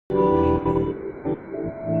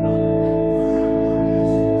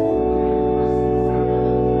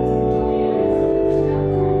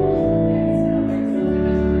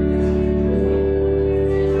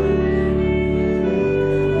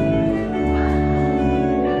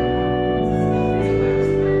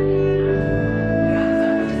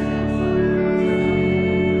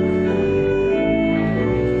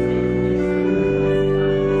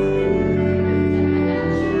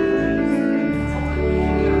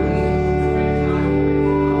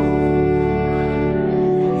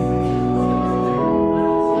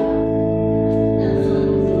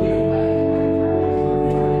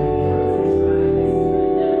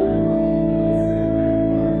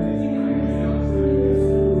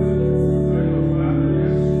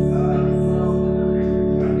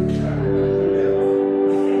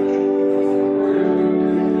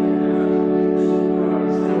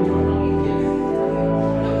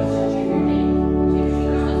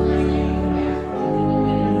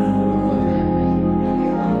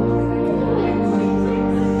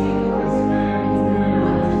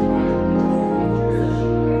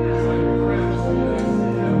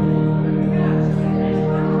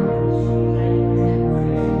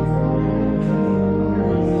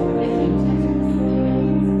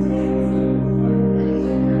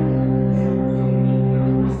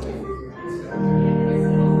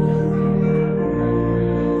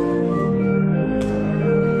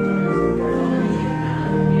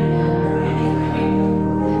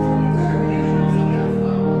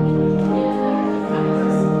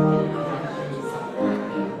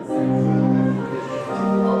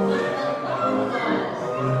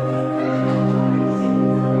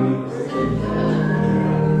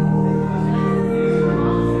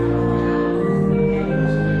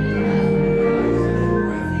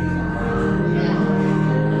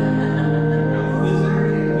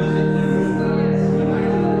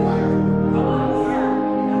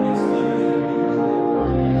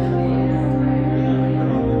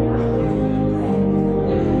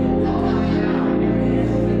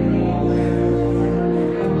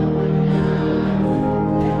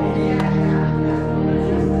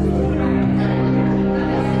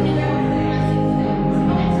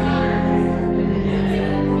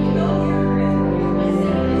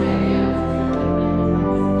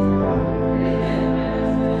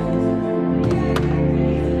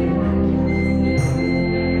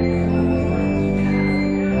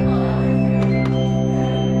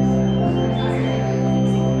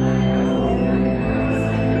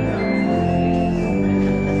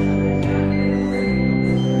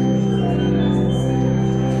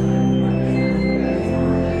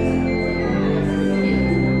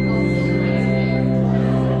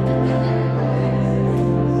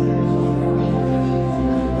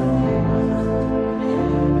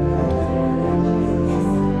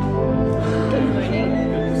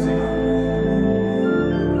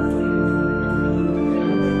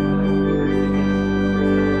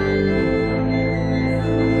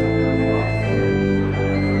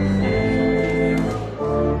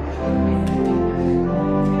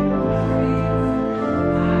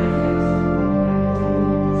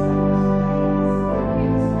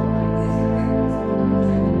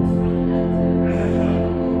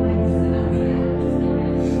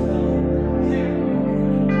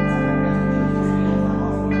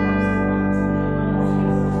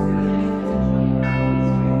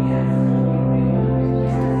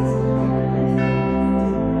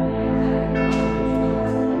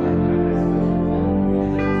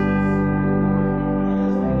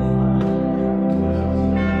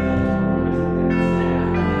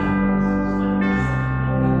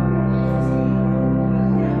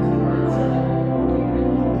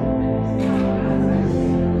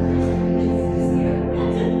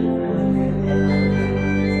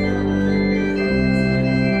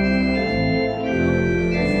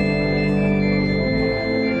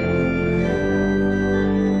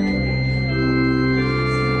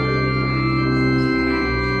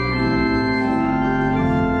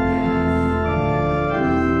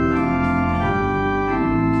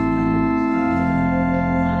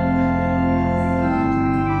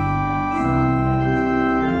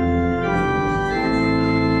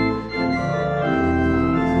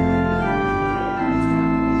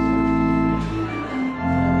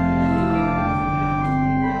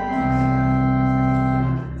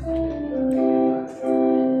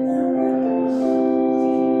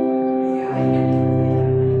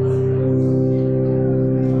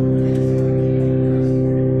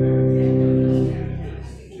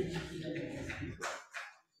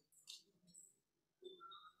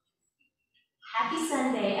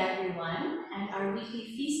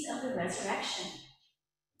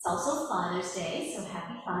also Father's Day, so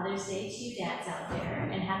happy Father's Day to you dads out there,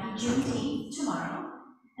 and happy Juneteenth tomorrow.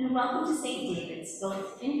 And welcome to St. David's,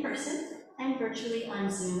 both in person and virtually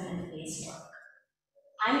on Zoom and Facebook.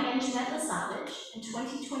 I'm Anjanette Lasavage, and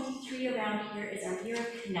 2023 around here is our year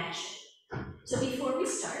of connection. So before we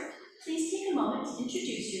start, please take a moment to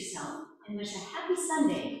introduce yourself and wish a happy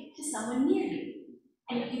Sunday to someone near you.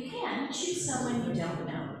 And if you can, choose someone you don't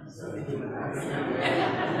know.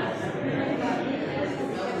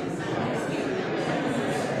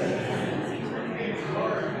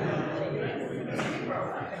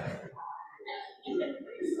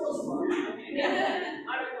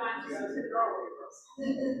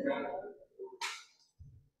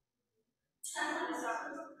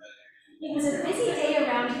 It was a busy day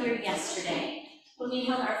around here yesterday when we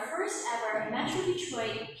held our first ever Metro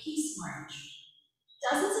Detroit Peace March.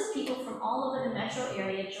 Dozens of people from all over the metro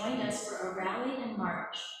area joined us for a rally and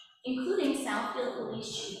march, including Southfield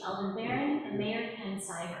Police Chief Eldon Barron and Mayor Ken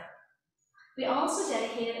Cyber. We also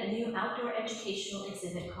dedicated a new outdoor educational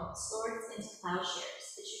exhibit called Swords into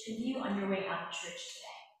Plowshares that you can view on your way out of church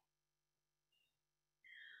today.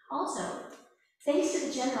 Also, thanks to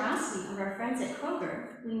the generosity of our friends at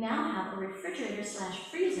Kroger, we now have a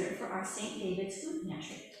refrigerator/freezer for our St. David's food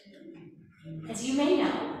pantry. As you may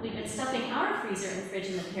know, we've been stuffing our freezer and fridge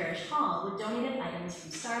in the parish hall with donated items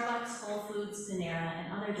from Starbucks, Whole Foods, Panera,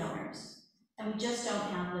 and other donors, and we just don't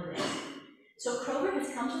have the room. So Kroger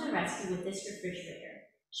has come to the rescue with this refrigerator,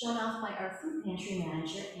 shown off by our food pantry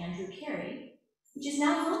manager, Andrew Carey, which is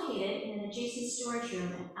now located in an adjacent storage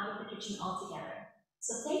room and out of the kitchen altogether.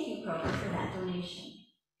 So thank you, Kroger, for that donation.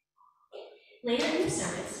 Later in the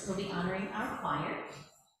service, we'll be honoring our choir.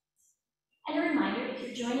 And a reminder, if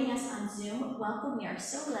you're joining us on Zoom, welcome. We are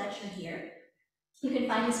so glad you're here. You can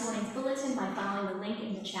find this morning's bulletin by following the link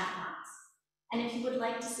in the chat box. And if you would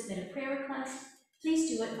like to submit a prayer request, please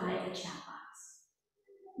do it via the chat box.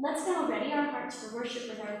 Let's now ready our hearts for worship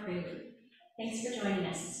with our prelude. Thanks for joining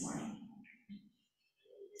us this morning.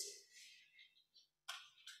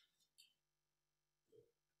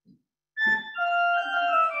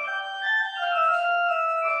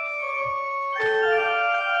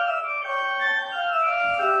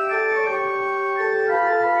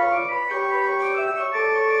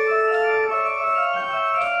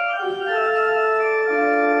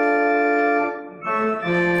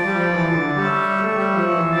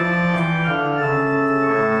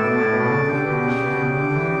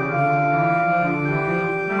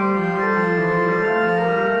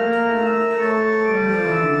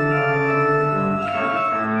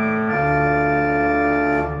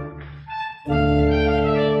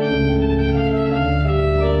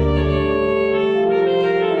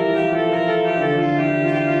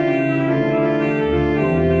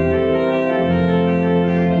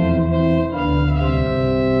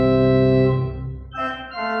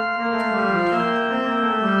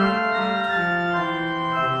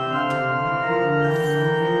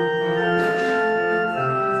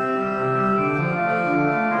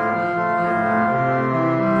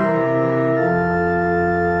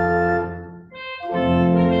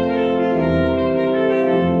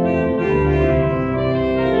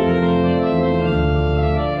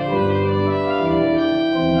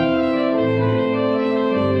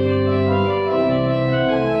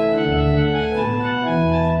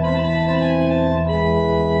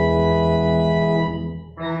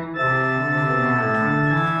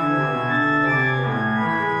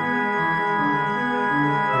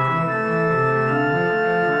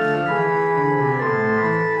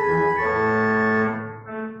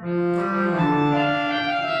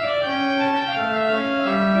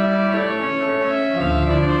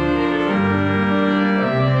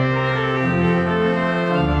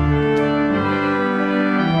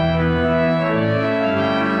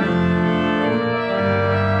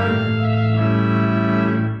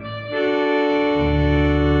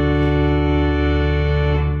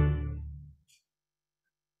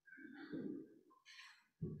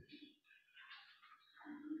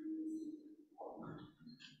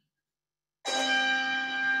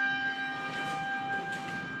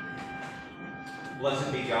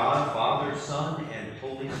 Blessed be God, Father, Son, and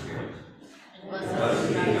Holy Spirit. Blessed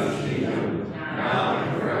be God's kingdom, now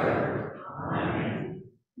and forever. Amen.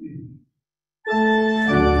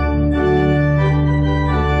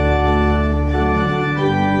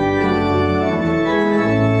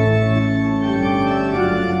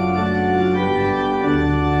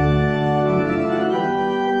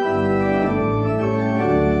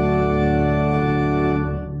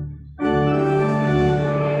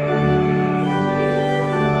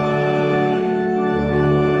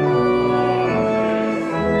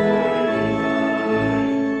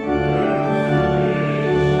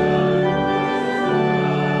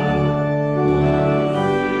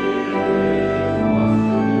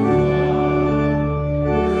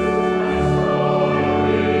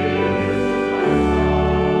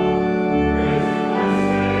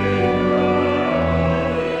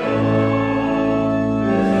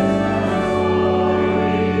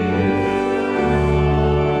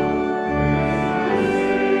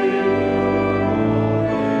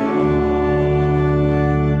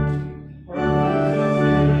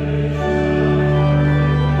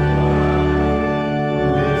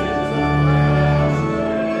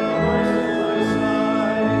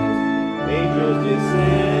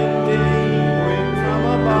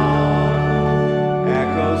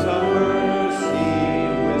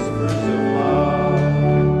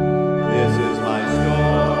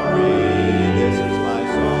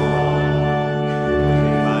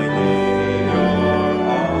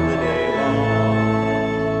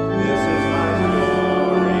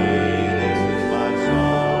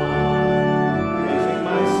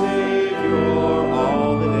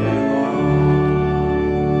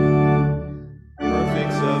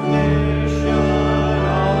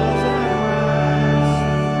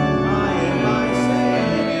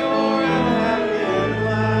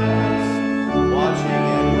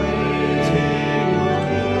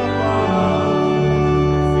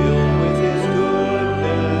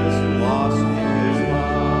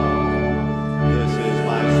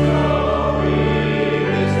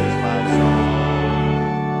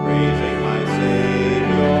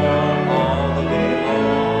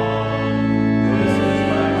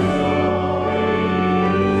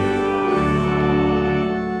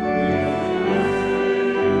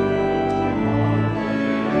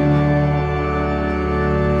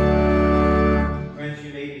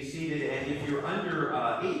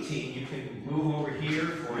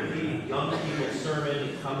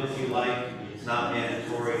 come if you like. It's not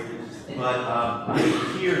mandatory. But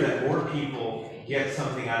I hear that more people get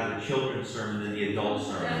something out of the children's sermon than the adult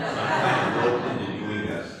sermon. So I'm kind of roped into doing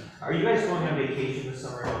this. Are you guys going on vacation this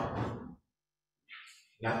summer at all?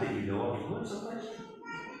 Not that you know of. You going someplace?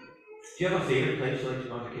 Do you have a favorite place you like to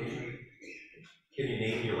go on vacation? Can you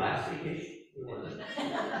name your last vacation? Where was it?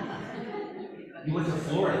 You went to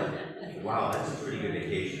Florida. Wow, that's a pretty good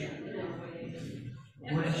vacation.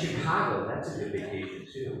 You went to Chicago. That's a good vacation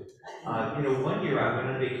too. One year I went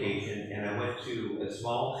on vacation and I went to a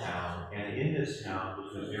small town, and in this town,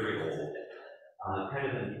 which was very old,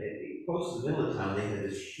 close to the middle of town, they had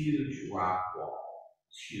this huge rock wall.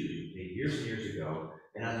 It's huge, made years and years ago.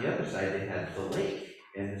 And on the other side, they had the lake,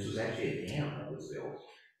 and this was actually a dam that was built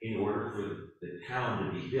in order for the town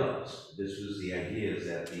to be built. This was the idea, is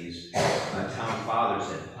that these town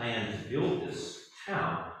fathers had planned to build this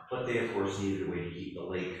town, but they of course needed a way to keep the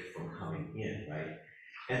lake from coming in, right?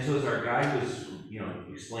 And so as our guide was,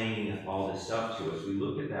 explaining all this stuff to us, we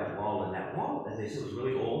looked at that wall, and that wall, as they said, was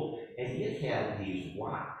really old, and it had these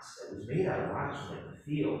rocks. It was made out of rocks from like the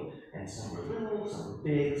field, and some were little, some were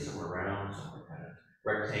big, some were round, some were kind of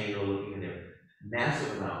rectangular looking, and they're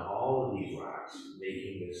massive amount, all of these rocks,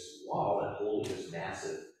 making this wall that holding this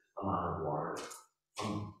massive amount of water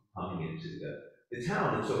from coming into the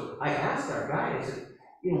town. And so I asked our guide, I said,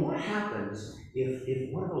 what happens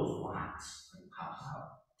if one of those rocks pops out?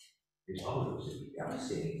 There's always going to be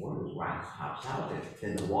devastating. One of those rocks pops out,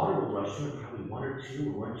 then the water will rush through, and probably 1 or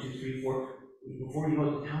 2, 1, 2, 3, 4, before you know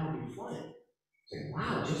it, the town will be flooded. It's like,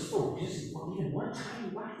 wow, just even one tiny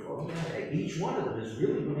rock, each one of them is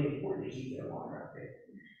really, really important to keep that water out there.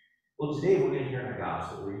 Well, today we're going to hear in our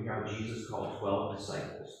gospel, we're going to hear how Jesus called 12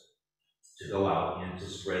 disciples to go out and to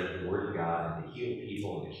spread the word of God and to heal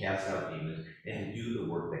people and to cast out demons and to do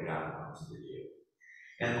the work that God wants them to do.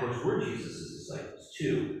 And of course, we're Jesus' disciples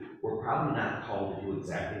too. We're probably not called to do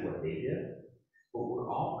exactly what they did, but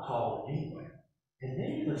we're all called anyway. And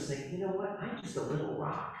many of us think, what? I'm just a little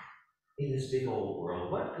rock in this big old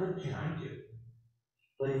world. What good can I do?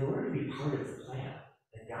 But in order to be part of the plan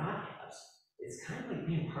that God has, it's kind of like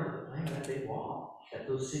being part of the plan of that big wall that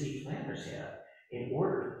those city planners had in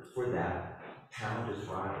order for that town to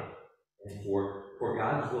thrive and for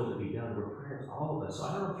God's will to be done. Requires all of us. So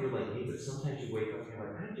I don't know if you're like me, but sometimes you wake up and you're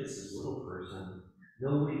like, I'm just this little person.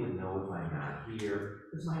 Nobody would know if I'm not here.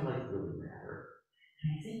 Does my life really matter?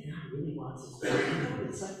 And I think God really wants us to,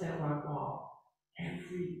 it's like that rock wall.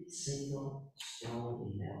 Every single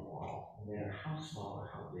stone in that wall, no matter how small or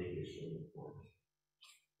how big, is really important.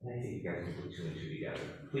 And I think you guys can put 2 and 2 together.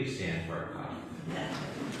 Please stand for our call.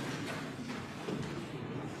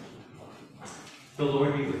 The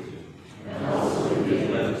Lord be with you. And also with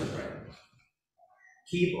you. Let us pray.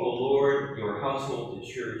 Keep, O Lord, your household, the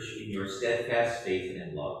church, in your steadfast faith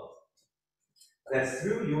and love, that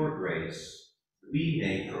through your grace we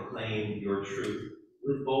may proclaim your truth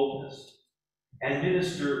with boldness and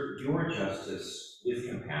minister your justice with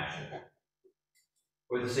compassion.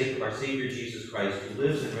 For the sake of our Savior Jesus Christ, who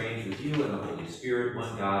lives and reigns with you and the Holy Spirit,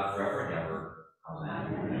 one God, forever and ever.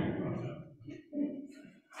 Amen.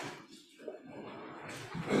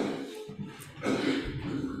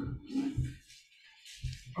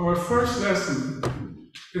 Our first lesson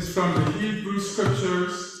is from the Hebrew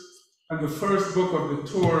Scriptures and the first book of the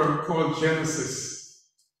Torah called Genesis.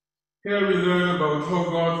 Here we learn about how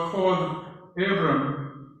God called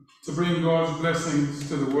Abram to bring God's blessings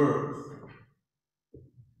to the world.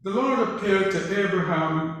 The Lord appeared to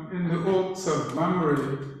Abraham in the oaks of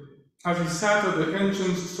Mamre as he sat at the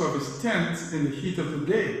entrance of his tent in the heat of the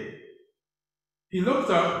day. He looked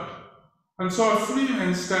up and saw 3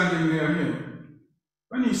 men standing near him.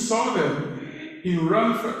 When he saw them, he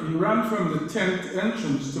ran from the tent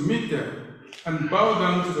entrance to meet them and bowed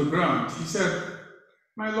down to the ground. He said,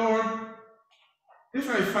 "My Lord, if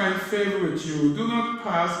I find favor with you, do not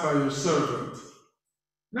pass by your servant.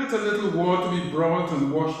 Let a little water be brought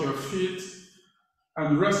and wash your feet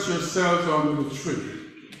and rest yourselves under the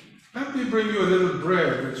tree. Let me bring you a little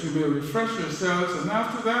bread that you may refresh yourselves, and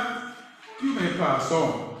after that you may pass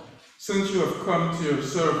on, since you have come to your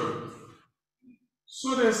servant."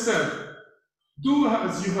 So they said, "Do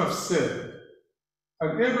as you have said."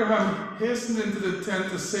 And Abraham hastened into the tent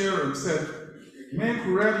to Sarah and said, "Make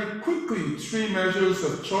ready quickly 3 measures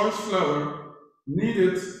of choice flour, knead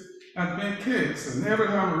it, and make cakes." And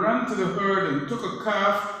Abraham ran to the herd and took a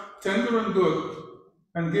calf, tender and good,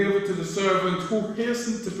 and gave it to the servant, who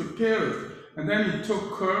hastened to prepare it. And then he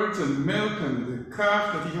took curds and milk and the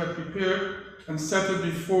calf that he had prepared and set it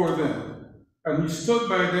before them. And he stood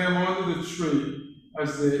by them under the tree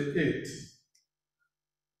as they ate.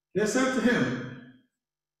 They said to him,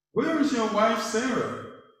 "Where is your wife Sarah?"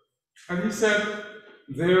 And he said,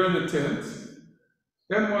 "There in the tent."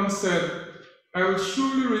 Then one said, "I will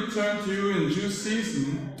surely return to you in due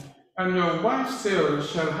season, and your wife Sarah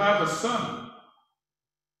shall have a son."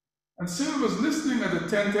 And Sarah was listening at the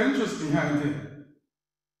tent entrance behind him.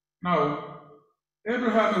 Now,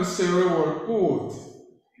 Abraham and Sarah were old,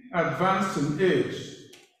 advanced in age.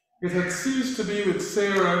 It had ceased to be with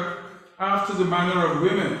Sarah after the manner of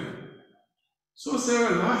women. So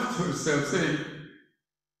Sarah laughed to herself, saying,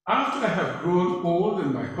 "After I have grown old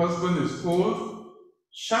and my husband is old,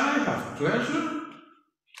 shall I have pleasure?"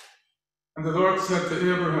 And the Lord said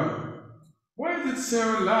to Abraham, "Why did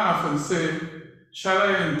Sarah laugh and say, 'Shall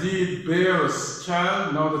I indeed bear a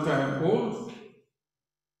child now that I am old?'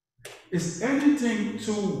 Is anything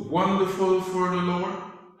too wonderful for the Lord?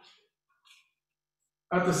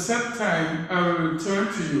 At the set time I will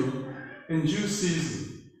return to you in due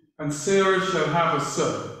season, and Sarah shall have a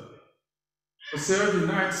son." But Sarah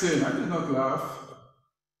denied, saying, "I did not laugh,"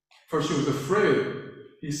 for she was afraid.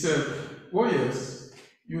 He said, "Oh yes,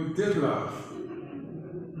 you did laugh."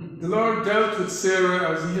 The Lord dealt with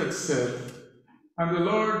Sarah as he had said, and the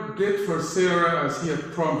Lord did for Sarah as he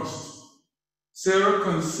had promised. Sarah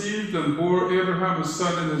conceived and bore Abraham a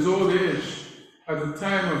son in his old age, at the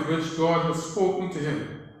time of which God had spoken to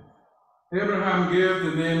him. Abraham gave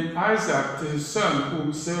the name Isaac to his son,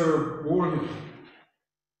 whom Sarah bore him.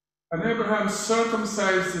 And Abraham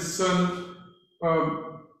circumcised his son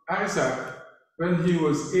Isaac when he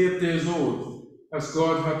was 8 days old, as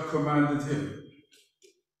God had commanded him.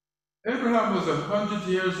 Abraham was 100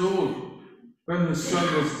 years old when his son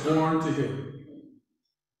was born to him.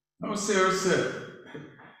 Now Sarah said,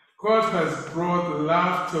 "God has brought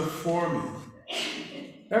laughter for me.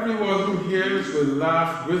 Everyone who hears will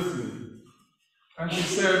laugh with me." And she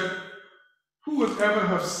said, "Who would ever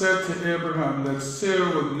have said to Abraham that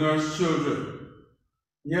Sarah would nurse children?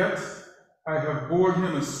 Yet I have borne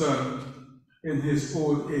him a son in his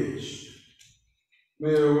old age."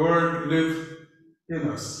 May your word live in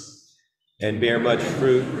us and bear much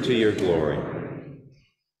fruit to your glory.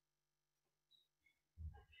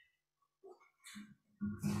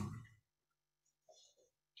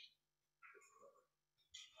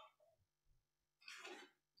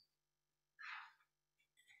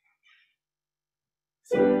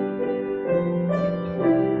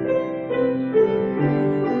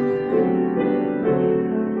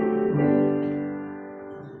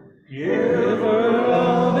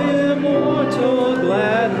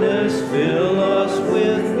 Fill us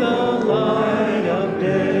with the light of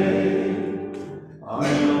day.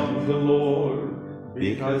 I love the Lord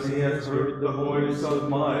because he has heard the voice of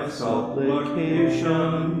my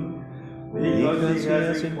supplication, because he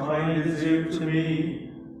has inclined his ear to me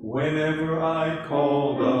whenever I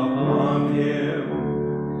called upon him.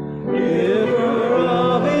 Giver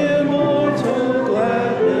of immortal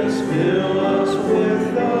gladness, fill us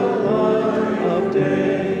with the light of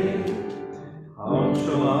day. How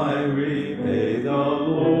shall I repay the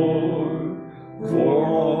Lord for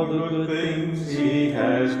all the good things he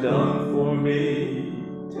has done for me?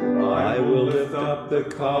 I will lift up the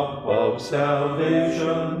cup of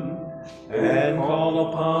salvation and call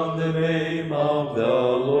upon the name of the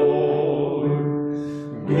Lord.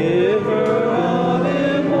 Giver of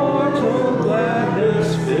immortal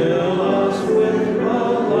gladness, fill us with the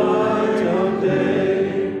light of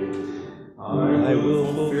day. I will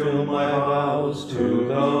fulfill my vows to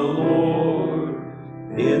the Lord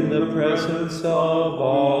in the presence of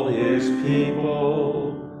all his people.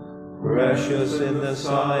 Precious in the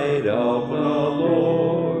sight of the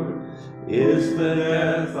Lord is the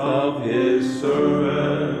death of his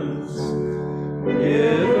servants.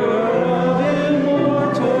 Giver of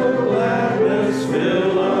immortal gladness,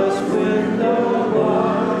 fill us with the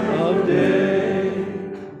light of day.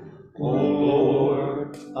 O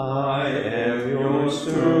Lord, I am your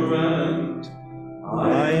servant.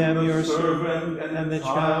 I am your servant and the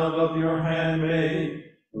child of your handmaid.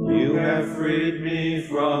 You have freed me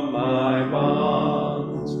from my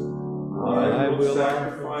bonds. I will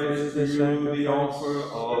sacrifice to you the offer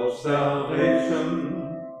of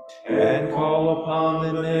salvation and call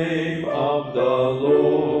upon the name of the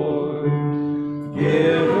Lord.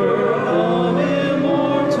 Giver of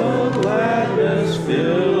immortal gladness,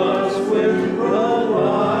 fill us with the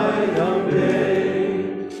light of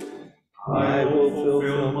day. I will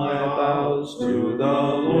fulfill my vows to the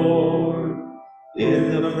Lord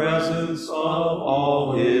in the presence of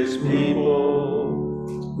all his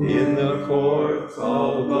people, in the courts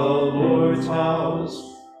of the Lord's house,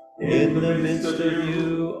 in the midst of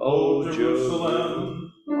you, O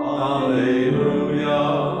Jerusalem. Alleluia.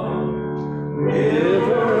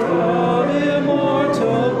 Giver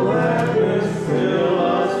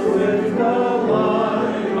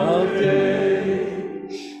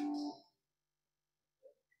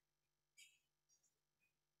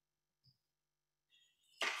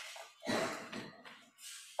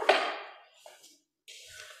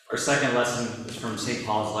Our second lesson is from St.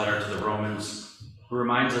 Paul's letter to the Romans, who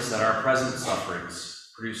reminds us that our present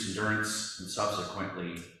sufferings produce endurance and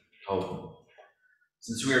subsequently hope.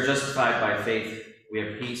 Since we are justified by faith, we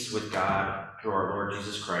have peace with God through our Lord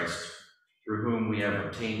Jesus Christ, through whom we have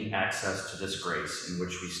obtained access to this grace in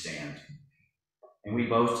which we stand. And we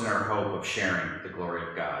boast in our hope of sharing the glory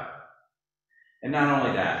of God. And not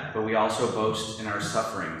only that, but we also boast in our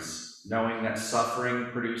sufferings, knowing that suffering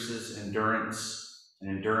produces endurance, and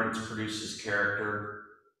endurance produces character,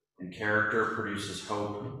 and character produces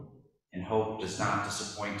hope, and hope does not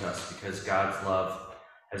disappoint us because God's love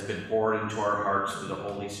has been poured into our hearts through the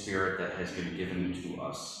Holy Spirit that has been given to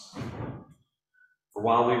us. For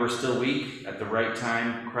while we were still weak, at the right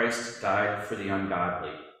time, Christ died for the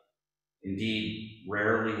ungodly. Indeed,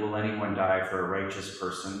 rarely will anyone die for a righteous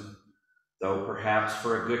person, though perhaps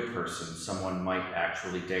for a good person someone might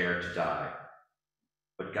actually dare to die.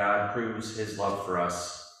 But God proves his love for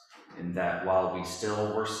us in that while we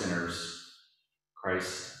still were sinners,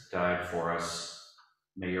 Christ died for us.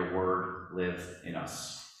 May your word live in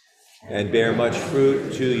us. And bear much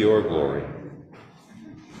fruit to your glory.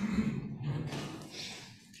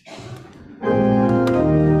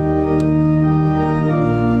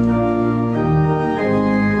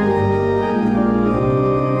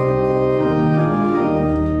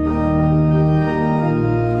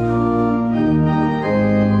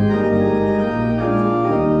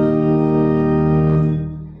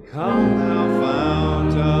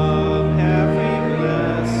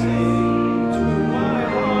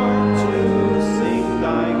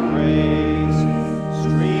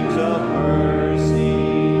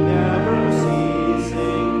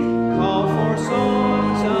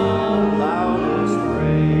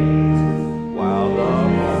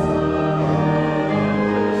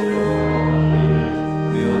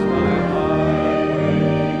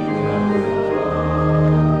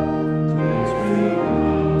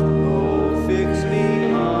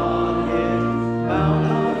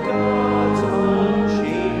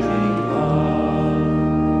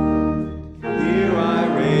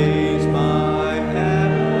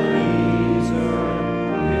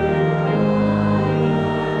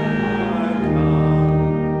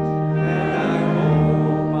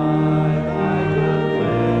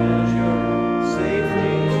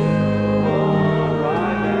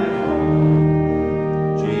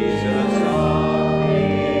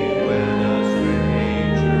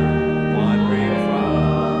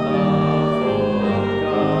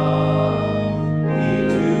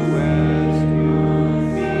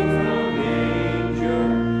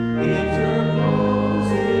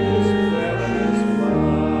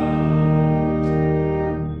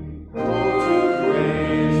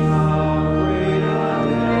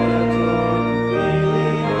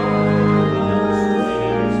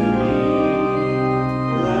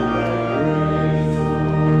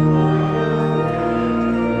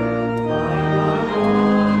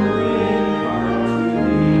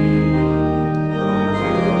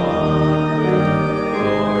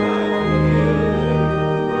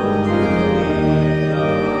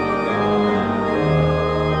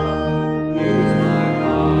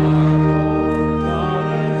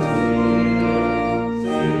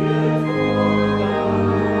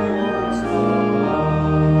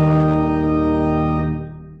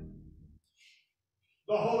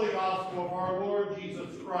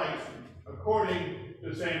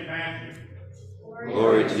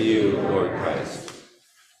 Glory to you, Lord Christ.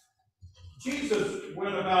 Jesus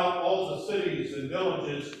went about all the cities and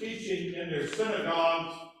villages, teaching in their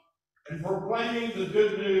synagogues and proclaiming the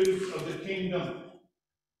good news of the kingdom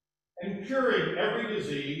and curing every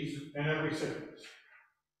disease and every sickness.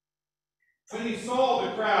 When he saw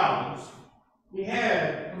the crowds, he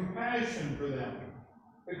had compassion for them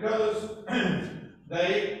because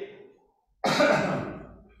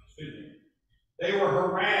they were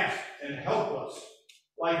harassed and helpless,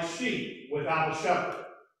 like sheep without a shepherd.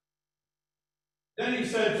 Then he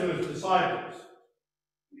said to his disciples,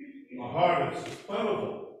 "The harvest is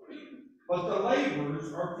plentiful, but the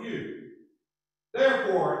laborers are few.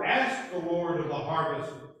 Therefore, ask the Lord of the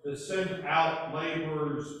harvest to send out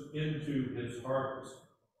laborers into his harvest."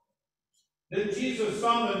 Then Jesus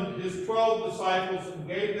summoned his 12 disciples and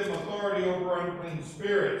gave them authority over unclean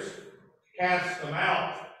spirits, to cast them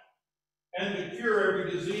out, and to cure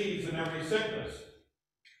every disease and every sickness.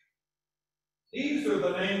 These are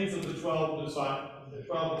the names of the 12 disciples, the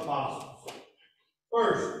 12 apostles.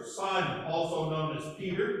 First, Simon, also known as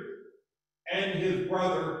Peter, and his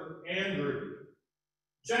brother Andrew.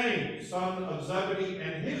 James, son of Zebedee,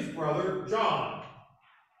 and his brother John.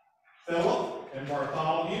 Philip and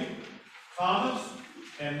Bartholomew. Thomas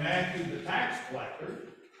and Matthew the tax collector.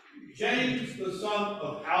 James the son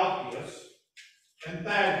of Alphaeus, and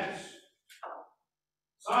Thaddeus,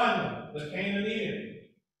 Simon the Canaanian,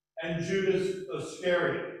 and Judas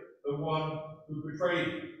Iscariot, the one who betrayed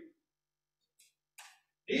him.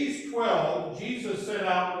 These 12 Jesus sent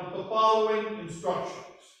out with the following instructions.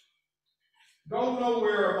 Go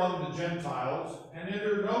nowhere among the Gentiles, and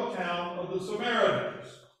enter no town of the Samaritans,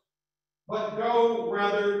 but go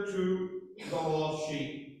rather to the lost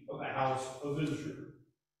sheep of the house of Israel.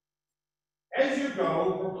 As you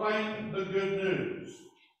go, proclaim the good news.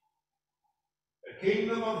 The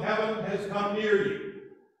kingdom of heaven has come near you.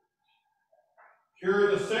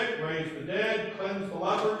 Cure the sick, raise the dead, cleanse the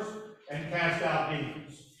lepers, and cast out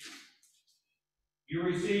demons. You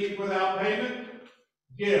receive without payment,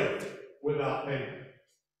 give without payment.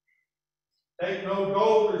 Take no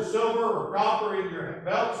gold or silver or copper in your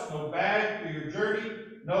belts, no bag for your journey,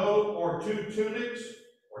 no or 2 tunics,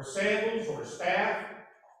 or sandals or staff,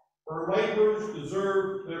 for laborers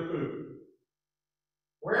deserve their food.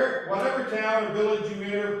 Whatever town or village you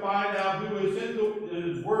enter, find out who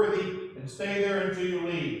is worthy, and stay there until you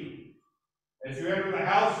leave. As you enter the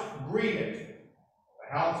house, greet it. If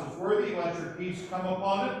the house is worthy, let your peace come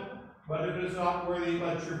upon it, but if it is not worthy,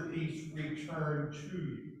 let your peace return to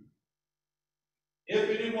you.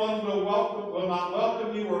 If anyone will not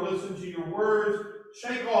welcome you or listen to your words,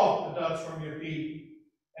 shake off the dust from your feet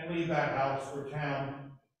and leave that house or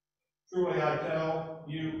town. Truly I tell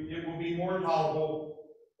you, it will be more tolerable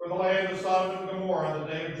for the land of Sodom and Gomorrah on the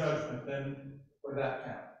day of judgment than for that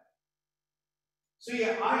town. See,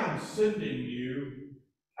 I am sending you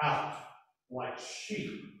out like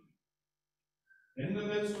sheep in the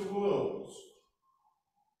midst of wolves.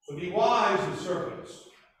 So be wise as serpents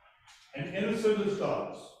and innocent as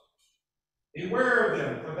doves. Beware of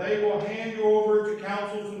them, for they will hand you over to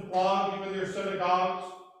councils and flog you in their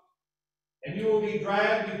synagogues, and you will be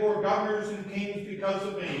dragged before governors and kings because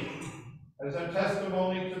of me, as a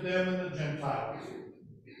testimony to them and the Gentiles.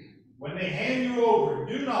 When they hand you over,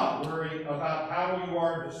 do not worry about how you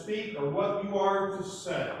are to speak or what you are to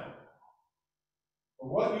say. For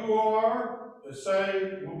what you are to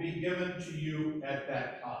say will be given to you at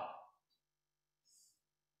that time.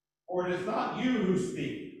 For it is not you who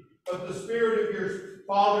speak, but the Spirit of your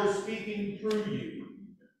Father speaking through you.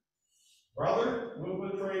 Brother will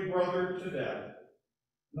betray brother to death,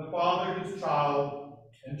 and the father his child,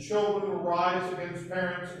 and children will rise against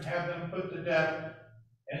parents and have them put to death,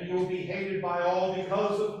 and you will be hated by all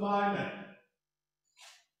because of my name.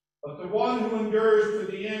 But the one who endures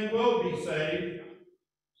to the end will be saved.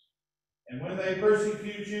 And when they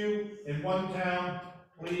persecute you in one town,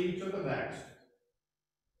 flee to the next.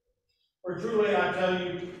 For truly I tell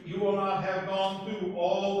you, you will not have gone through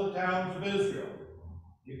all the towns of Israel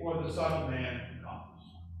before the Son of Man comes.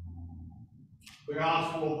 The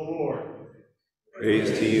Gospel of the Lord.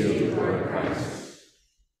 Praise to you, Lord Christ.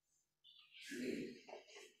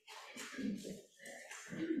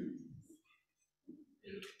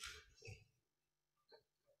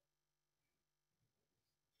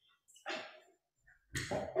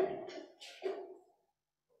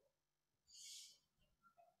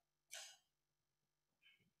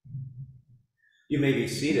 You may be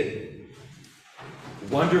seated.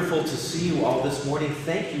 Wonderful to see you all this morning.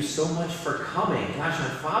 Thank you so much for coming. Gosh, on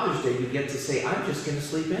Father's Day, you get to say, I'm just going to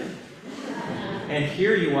sleep in. And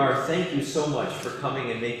here you are. Thank you so much for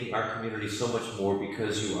coming and making our community so much more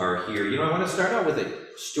because you are here. You know, I want to start out with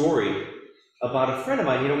a story about a friend of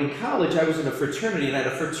mine. You know, in college, I was in a fraternity, and I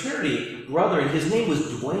had a fraternity brother, and his name was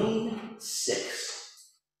Dwayne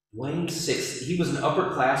Six. Dwayne Six. He was an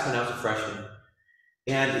upperclassman. I was a freshman.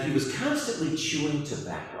 And he was constantly chewing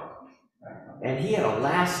tobacco. And he had a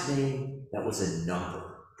last name that was a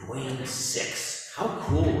number, Dwayne Six. How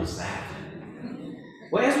cool was that?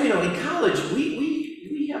 Well, as we know, in college,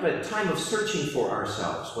 we have a time of searching for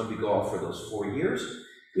ourselves when we go out for those 4 years.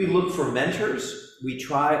 We look for mentors. We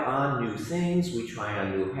try on new things. We try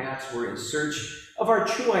on new hats. We're in search of our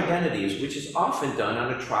true identities, which is often done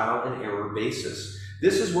on a trial and error basis.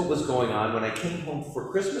 This is what was going on when I came home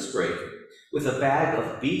for Christmas break with a bag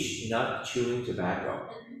of beech nut chewing tobacco.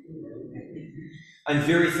 I'm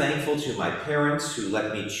very thankful to my parents who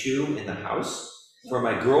let me chew in the house, for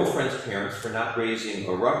my girlfriend's parents for not raising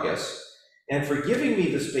a ruckus, and for giving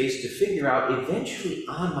me the space to figure out eventually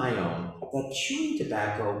on my own that chewing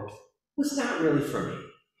tobacco was not really for me.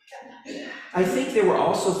 I think they were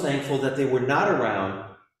also thankful that they were not around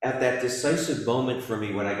at that decisive moment for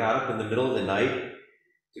me when I got up in the middle of the night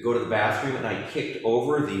to go to the bathroom and I kicked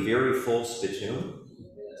over the very full spittoon.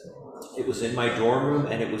 It was in my dorm room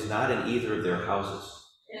and it was not in either of their houses.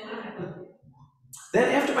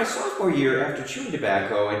 Then after my my sophomore year, after chewing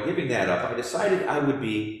tobacco and giving that up, I decided I would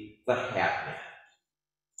be the hat man.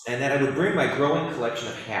 And that I would bring my growing collection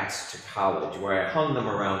of hats to college, where I hung them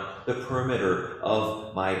around the perimeter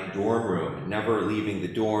of my dorm room, never leaving the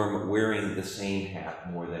dorm wearing the same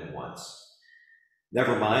hat more than once.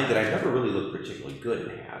 Never mind that I never really looked particularly good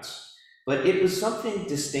in hats, but it was something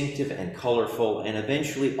distinctive and colorful, and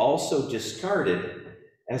eventually also discarded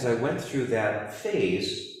as I went through that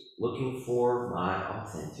phase looking for my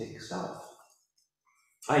authentic self.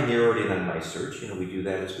 I narrowed in on my search. We do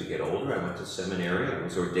that as we get older. I went to seminary, I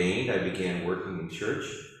was ordained, I began working in church,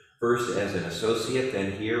 first as an associate,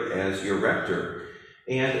 then here as your rector,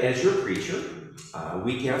 and as your preacher,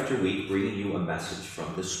 week after week, bringing you a message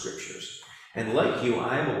from the scriptures. And like you,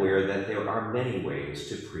 I am aware that there are many ways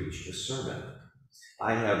to preach a sermon.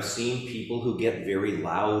 I have seen people who get very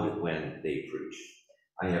loud when they preach.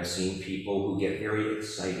 I have seen people who get very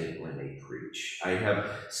excited when they preach. I have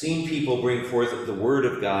seen people bring forth the word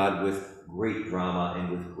of God with great drama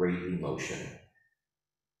and with great emotion.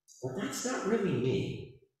 But that's not really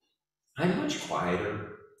me. I'm much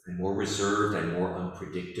quieter, I'm more reserved, I'm more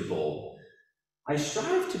unpredictable. I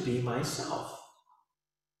strive to be myself.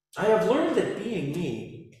 I have learned that being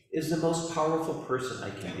me is the most powerful person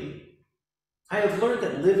I can be. I have learned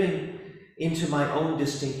that living into my own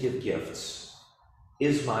distinctive gifts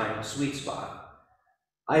is my sweet spot.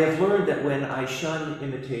 I have learned that when I shun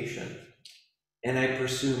imitation and I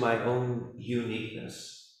pursue my own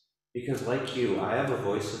uniqueness, because like you, I have a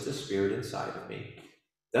voice of the Spirit inside of me.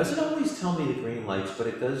 Doesn't always tell me the green lights, but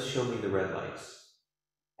it does show me the red lights.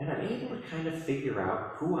 And I'm able to kind of figure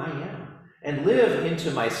out who I am and live into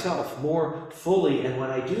myself more fully. And when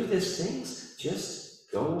I do this, things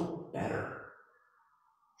just go better.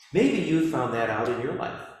 Maybe you found that out in your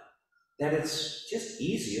life, that it's just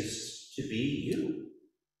easiest to be you,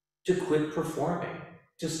 to quit performing,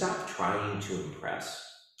 to stop trying to impress,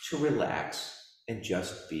 to relax and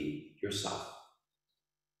just be yourself.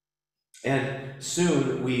 And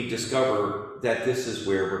soon we discover that this is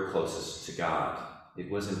where we're closest to God.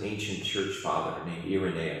 It was an ancient church father named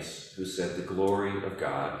Irenaeus who said the glory of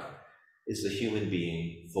God is the human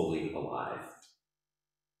being fully alive.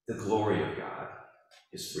 The glory of God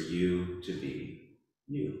is for you to be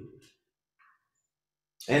you.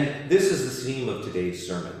 And this is the theme of today's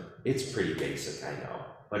sermon. It's pretty basic, I know,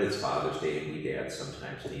 but it's Father's Day and we dads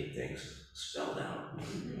sometimes need things spelled out.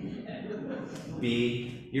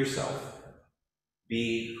 Be yourself.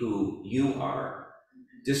 Be who you are.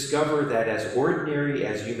 Discover that as ordinary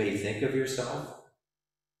as you may think of yourself,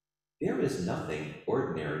 there is nothing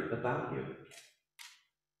ordinary about you.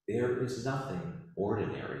 There is nothing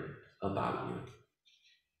ordinary about you.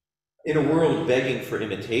 In a world begging for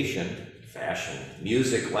imitation, fashion,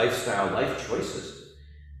 music, lifestyle, life choices,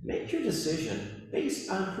 make your decision based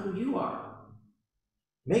on who you are.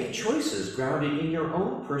 Make choices grounded in your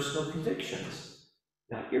own personal convictions,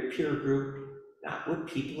 not your peer group, not what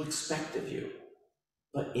people expect of you,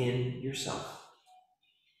 but in yourself.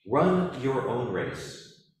 Run your own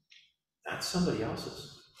race, not somebody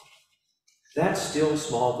else's. That still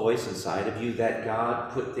small voice inside of you that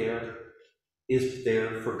God put there is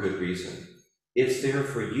there for good reason. It's there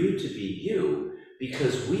for you to be you,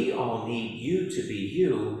 because we all need you to be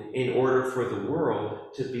you in order for the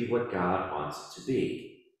world to be what God wants it to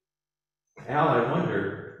be. Al, I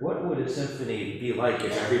wonder, what would a symphony be like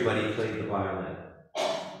if everybody played the violin?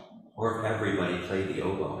 Or if everybody played the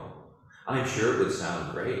oboe? I'm sure it would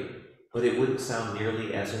sound great, but it wouldn't sound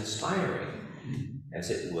nearly as inspiring as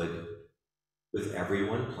it would with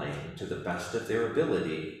everyone playing to the best of their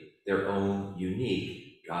ability their own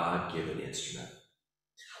unique God-given instrument.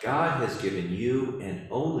 God has given you and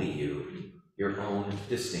only you your own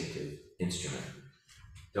distinctive instrument.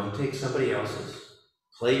 Don't take somebody else's.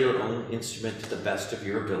 Play your own instrument to the best of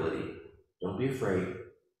your ability. Don't be afraid.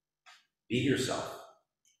 Be yourself.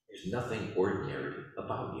 There's nothing ordinary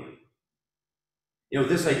about you.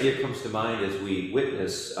 This idea comes to mind as we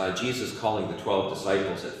witness Jesus calling the 12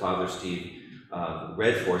 disciples that Father Steve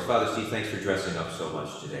read for us. Father Steve, thanks for dressing up so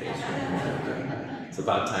much today. It's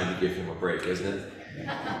about time to give him a break, isn't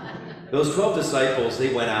it? Those 12 disciples,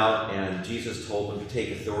 they went out and Jesus told them to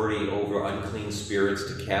take authority over unclean spirits,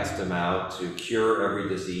 to cast them out, to cure every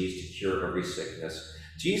disease, to cure every sickness.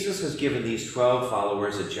 Jesus has given these 12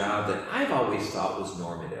 followers a job that I've always thought was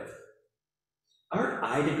normative. Aren't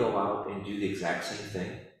I to go out and do the exact same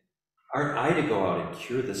thing? Aren't I to go out and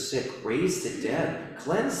cure the sick, raise the dead,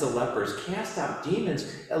 cleanse the lepers, cast out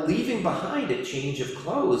demons, leaving behind a change of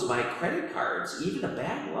clothes, my credit cards, even a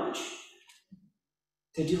bad lunch?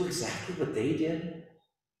 To do exactly what they did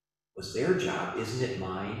was their job. Isn't it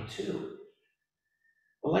mine too?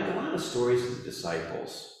 Well, like a lot of stories of the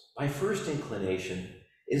disciples, my first inclination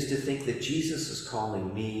is to think that Jesus is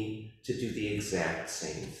calling me to do the exact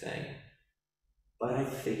same thing. But I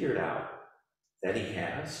figured out that he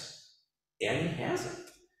has, and he hasn't.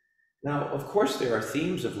 Now, of course, there are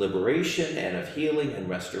themes of liberation and of healing and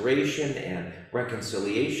restoration and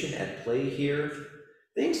reconciliation at play here,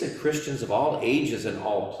 things that Christians of all ages and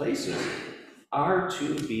all places are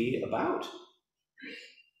to be about.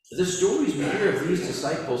 The stories we hear of these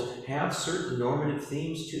disciples have certain normative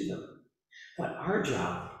themes to them, but our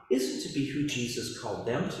job isn't to be who Jesus called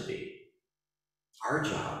them to be. Our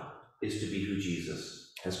job is to be who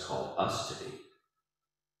Jesus has called us to be.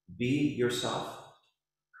 Be yourself,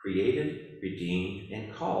 created, redeemed,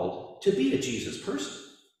 and called to be a Jesus person,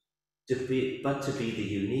 but to be the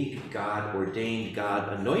unique, God-ordained,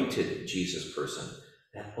 God-anointed Jesus person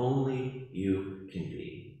that only you can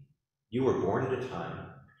be. You were born at a time,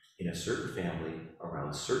 in a certain family,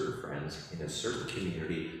 around certain friends, in a certain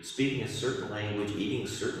community, speaking a certain language, eating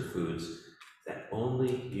certain foods that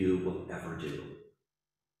only you will ever do.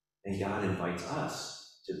 And God invites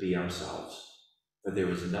us to be ourselves, for there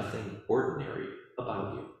is nothing ordinary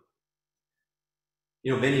about you.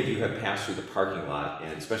 You know, many of you have passed through the parking lot,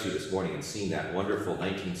 and especially this morning, and seen that wonderful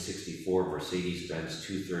 1964 Mercedes-Benz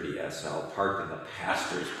 230 SL parked in the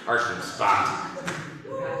pastor's parking spot.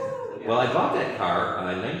 Well, I bought that car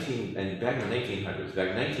back in the 1900s, back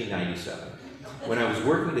in 1997, when I was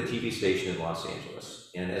working at a TV station in Los Angeles.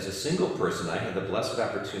 And as a single person, I had the blessed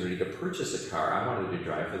opportunity to purchase a car I wanted to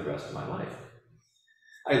drive for the rest of my life.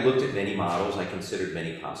 I looked at many models, I considered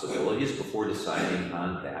many possibilities before deciding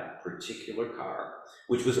on that particular car,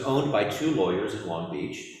 which was owned by two lawyers in Long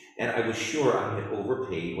Beach, and I was sure I had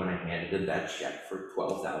overpaid when I handed them that check for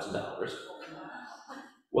 $12,000.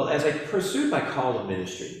 Well, as I pursued my call to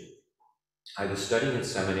ministry, I was studying in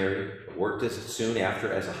seminary, worked soon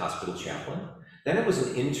after as a hospital chaplain. Then I was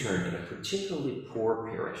an intern in a particularly poor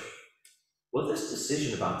parish. Well, this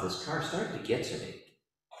decision about this car started to get to me.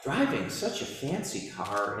 Driving such a fancy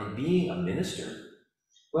car and being a minister,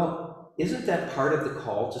 well, isn't that part of the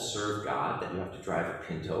call to serve God, that you have to drive a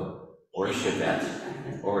Pinto or a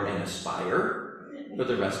Chevette or an Aspire for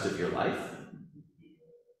the rest of your life?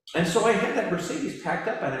 And so I had that Mercedes packed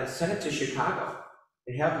up and I sent it to Chicago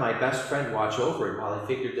and have my best friend watch over it while I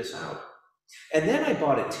figured this out. And then I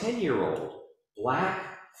bought a 10-year-old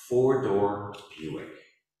black 4-door Buick.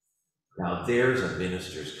 Now there's a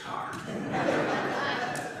minister's car.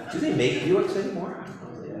 Do they make Buicks anymore?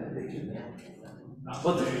 Yeah, they do.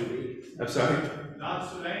 Well, I'm sorry?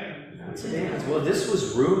 Not sedans. Not sedans. Well, this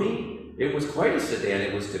was roomy. It was quite a sedan.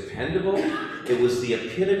 It was dependable. It was the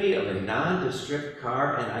epitome of a nondescript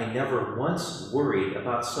car, and I never once worried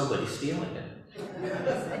about somebody stealing it.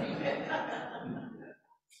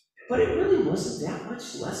 But it really wasn't that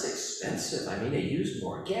much less expensive. I mean, it used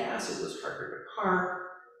more gas. It was harder to park.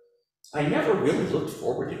 I never really looked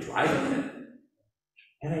forward to driving it.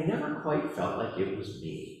 And I never quite felt like it was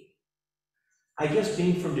me. I guess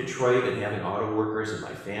being from Detroit and having auto workers in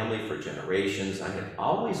my family for generations, I had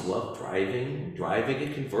always loved driving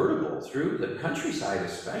a convertible through the countryside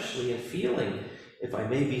especially, and feeling, if I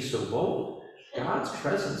may be so bold, God's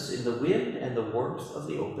presence in the wind and the warmth of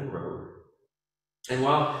the open road. And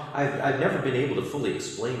while I've never been able to fully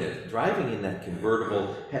explain it, driving in that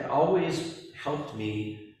convertible had always helped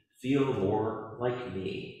me feel more like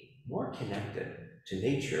me, more connected to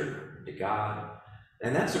nature, to God.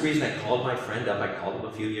 And that's the reason I called my friend up. I called him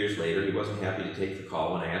a few years later. He wasn't happy to take the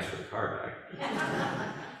call when I asked for the car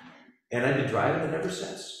back. And I've been driving it ever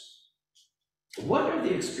since. What are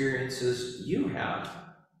the experiences you have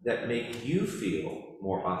that make you feel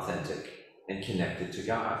more authentic and connected to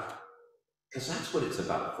God? Because that's what it's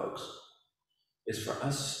about, folks, is for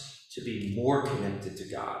us to be more connected to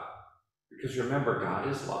God. Because remember, God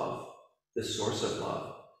is love, the source of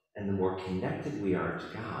love. And the more connected we are to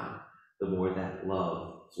God, the more that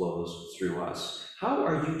love flows through us. How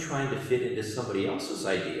are you trying to fit into somebody else's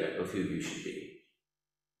idea of who you should be,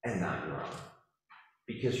 and not your own?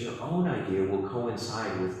 Because your own idea will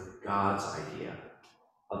coincide with God's idea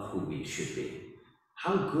of who we should be.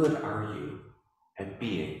 How good are you at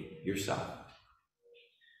being yourself?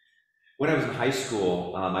 When I was in high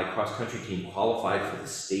school, my cross-country team qualified for the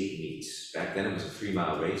state meets. Back then it was a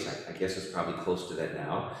 3-mile race. I guess it's probably close to that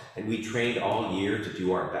now. And we trained all year to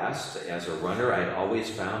do our best. As a runner, I'd always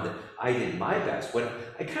found that I did my best when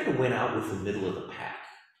I kind of went out with the middle of the pack.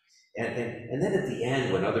 And then at the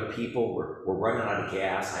end, when other people were running out of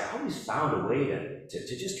gas, I always found a way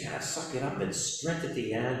to just kind of suck it up and sprint at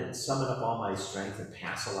the end and summon up all my strength and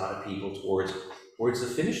pass a lot of people towards the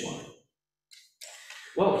finish line.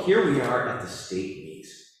 Well, here we are at the state meet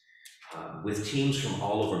with teams from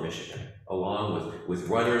all over Michigan, along with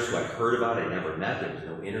runners who I'd heard about, I'd never met. There was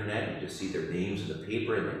no internet. You just see their names in the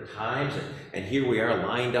paper and their times. And here we are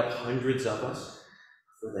lined up, hundreds of us,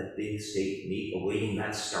 for that big state meet, awaiting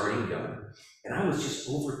that starting gun. And I was just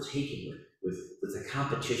overtaken with the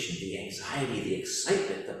competition, the anxiety, the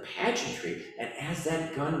excitement, the pageantry. And as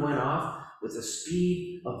that gun went off, with the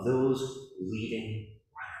speed of those leading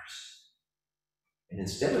runners. And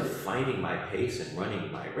instead of finding my pace and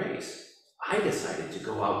running my race, I decided to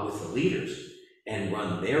go out with the leaders and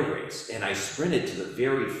run their race. And I sprinted to the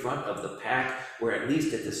very front of the pack, where at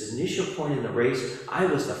least at this initial point in the race, I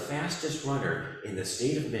was the fastest runner in the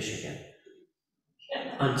state of Michigan,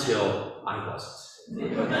 until I wasn't.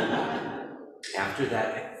 After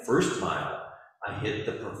that first mile, I hit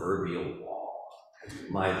the proverbial wall.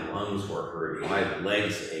 My lungs were hurting, my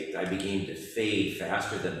legs ached, I began to fade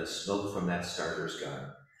faster than the smoke from that starter's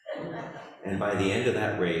gun. And by the end of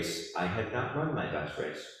that race, I had not run my best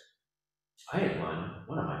race. I had run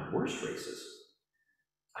one of my worst races.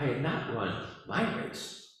 I had not run my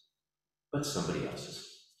race, but somebody else's.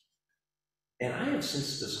 And I have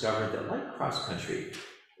since discovered that, like cross country,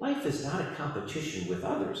 life is not a competition with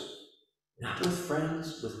others, not with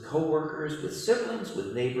friends, with coworkers, with siblings,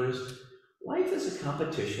 with neighbors. Life is a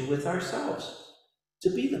competition with ourselves, to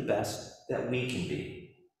be the best that we can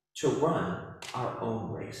be, to run our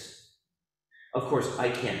own race. Of course, I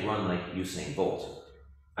can't run like Usain Bolt.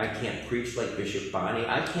 I can't preach like Bishop Bonnie.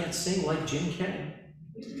 I can't sing like Jim Kenny.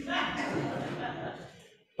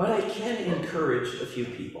 But I can encourage a few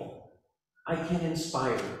people. I can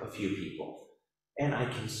inspire a few people. And I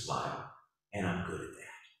can smile. And I'm good at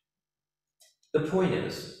that. The point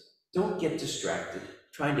is, don't get distracted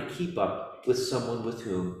trying to keep up with someone with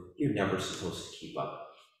whom you're never supposed to keep up.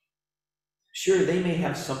 Sure, they may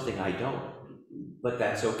have something I don't, but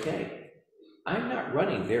that's okay. I'm not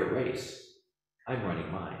running their race. I'm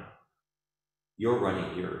running mine. You're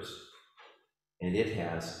running yours. And it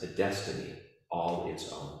has a destiny all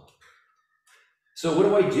its own. So what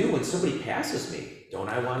do I do when somebody passes me? Don't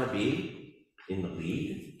I want to be in the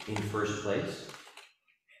lead, in first place?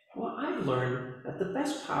 Well, I've learned that the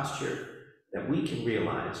best posture that we can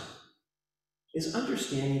realize is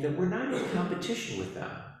understanding that we're not in competition with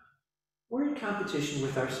them. We're in competition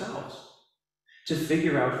with ourselves to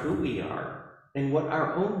figure out who we are and what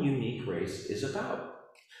our own unique race is about.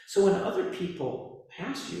 So when other people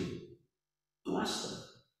pass you, bless them.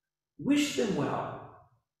 Wish them well.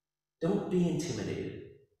 Don't be intimidated.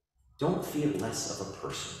 Don't feel less of a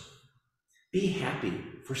person. Be happy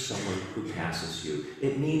for someone who passes you.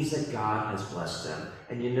 It means that God has blessed them.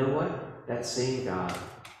 And you know what? That same God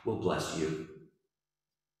will bless you.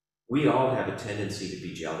 We all have a tendency to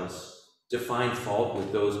be jealous, to find fault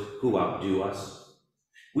with those who outdo us.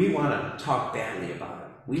 We want to talk badly about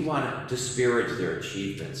them. We want to disparage their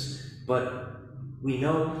achievements, but we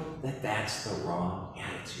know that that's the wrong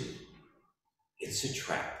attitude. It's a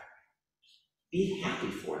trap. Be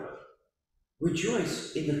happy for them.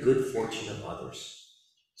 Rejoice in the good fortune of others.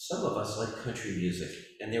 Some of us like country music,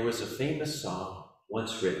 and there was a famous song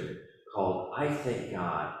once written called "I Thank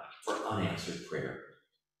God for Unanswered Prayer,"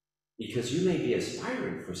 because you may be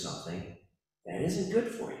aspiring for something that isn't good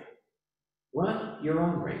for you. Run your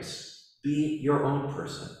own race. Be your own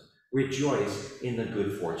person. Rejoice in the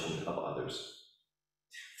good fortune of others.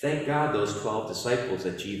 Thank God those 12 disciples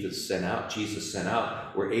that Jesus sent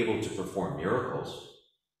out were able to perform miracles.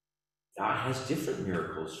 God has different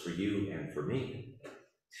miracles for you and for me.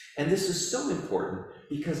 And this is so important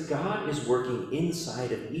because God is working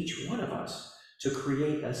inside of each one of us to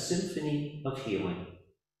create a symphony of healing,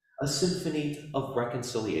 a symphony of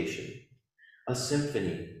reconciliation, a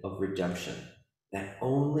symphony of redemption that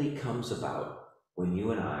only comes about when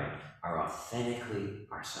you and I are authentically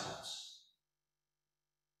ourselves.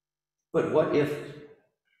 But what if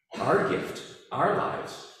our gift, our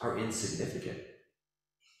lives, are insignificant?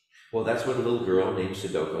 Well, that's what a little girl named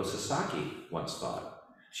Sadako Sasaki once thought.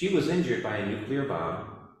 She was injured by a nuclear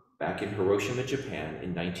bomb back in Hiroshima, Japan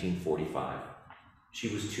in 1945. She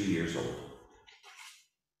was 2 years old.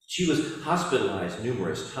 She was hospitalized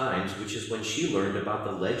numerous times, which is when she learned about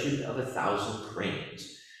the legend of 1,000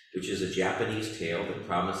 cranes, which is a Japanese tale that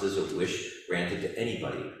promises a wish granted to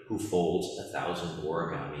anybody who folds 1,000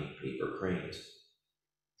 origami paper cranes.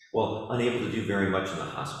 Well, unable to do very much in the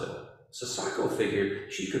hospital, Sasako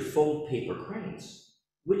figured she could fold paper cranes,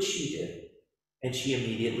 which she did, and she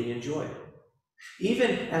immediately enjoyed.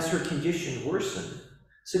 Even as her condition worsened,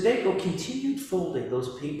 Sadako continued folding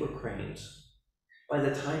those paper cranes. By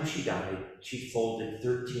the time she died, she folded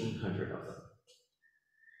 1,300 of them.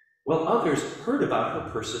 Well, others heard about her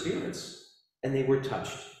perseverance, and they were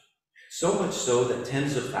touched. So much so that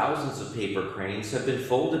tens of thousands of paper cranes have been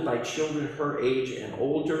folded by children her age and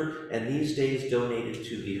older, and these days donated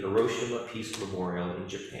to the Hiroshima Peace Memorial in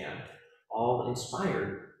Japan, all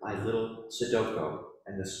inspired by little Sadoko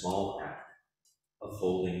and the small act of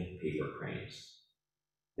folding paper cranes.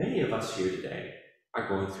 Many of us here today are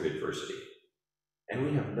going through adversity, and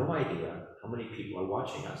we have no idea how many people are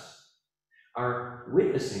watching us, are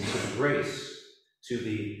witnessing to grace, to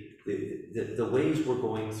the ways we're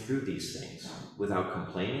going through these things without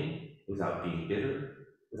complaining, without being bitter,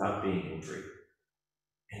 without being angry.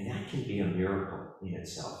 And that can be a miracle in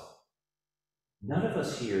itself. None of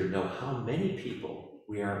us here know how many people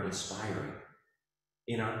we are inspiring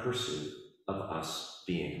in our pursuit of us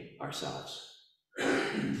being ourselves.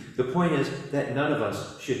 The point is that none of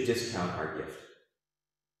us should discount our gift.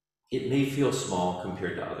 It may feel small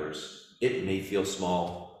compared to others. It may feel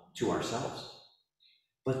small to ourselves.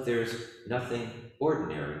 But there's nothing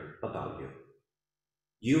ordinary about you.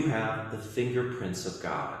 You have the fingerprints of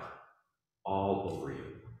God all over you.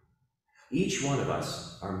 Each one of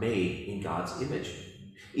us are made in God's image.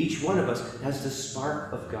 Each one of us has the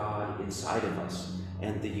spark of God inside of us,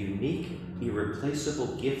 and the unique,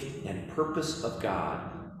 irreplaceable gift and purpose of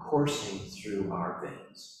God coursing through our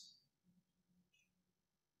veins.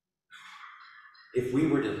 If we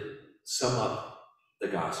were to sum up the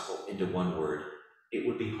gospel into one word, it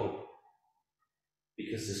would be hope.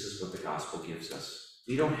 Because this is what the gospel gives us.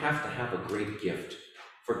 We don't have to have a great gift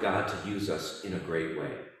for God to use us in a great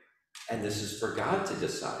way. And this is for God to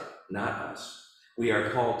decide, not us. We are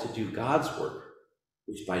called to do God's work,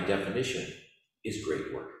 which by definition is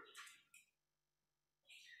great work.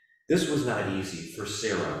 This was not easy for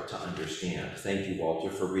Sarah to understand. Thank you, Walter,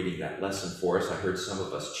 for reading that lesson for us. I heard some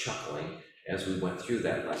of us chuckling as we went through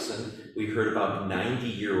that lesson. We heard about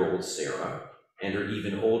 90-year-old Sarah and her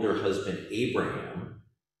even older husband Abraham,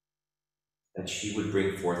 that she would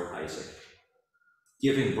bring forth Isaac,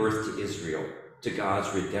 giving birth to Israel, to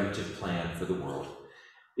God's redemptive plan for the world.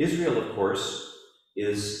 Israel, of course,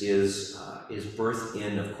 is birthed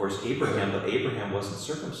in, of course, Abraham, but Abraham wasn't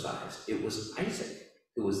circumcised. It was Isaac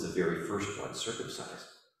who was the very first one circumcised.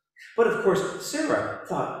 But of course, Sarah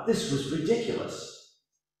thought this was ridiculous,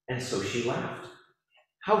 and so she laughed.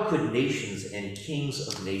 How could nations and kings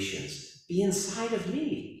of nations be inside of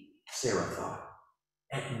me, Sarah thought,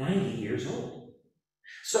 at 90 years old.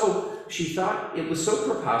 So she thought it was so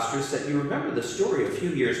preposterous that, you remember the story a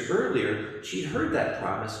few years earlier, she'd heard that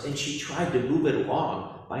promise and she tried to move it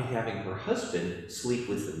along by having her husband sleep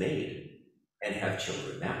with the maid and have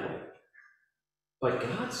children that way. But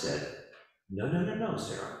God said, no,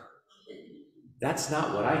 Sarah. That's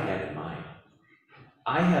not what I had in mind.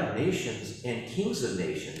 I have nations and kings of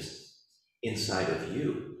nations inside of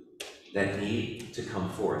you that need to come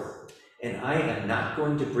forth. And I am not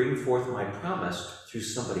going to bring forth my promise through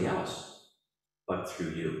somebody else, but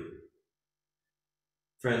through you.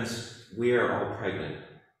 Friends, we are all pregnant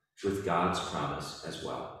with God's promise as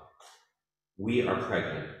well. We are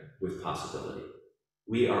pregnant with possibility.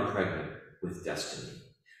 We are pregnant with destiny.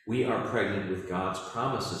 We are pregnant with God's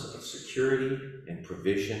promises of security and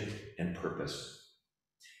provision and purpose.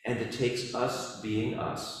 And it takes us being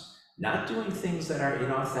us, not doing things that are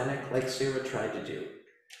inauthentic like Sarah tried to do,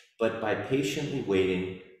 but by patiently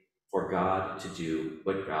waiting for God to do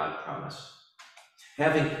what God promised.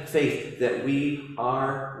 Having faith that we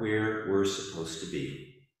are where we're supposed to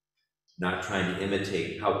be, not trying to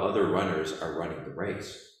imitate how other runners are running the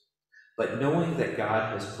race, but knowing that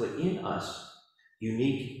God has put in us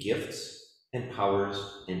unique gifts and powers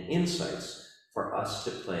and insights for us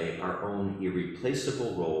to play our own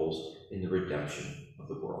irreplaceable roles in the redemption of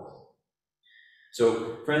the world.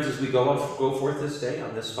 So, friends, as we go forth this day,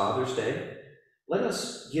 on this Father's Day, let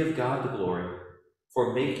us give God the glory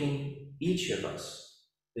for making each of us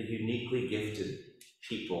the uniquely gifted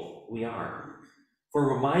people we are,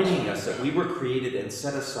 for reminding us that we were created and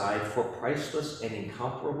set aside for priceless and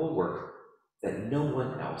incomparable work that no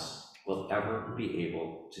one else will ever be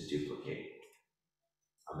able to duplicate.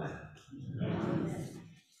 Amen. Amen.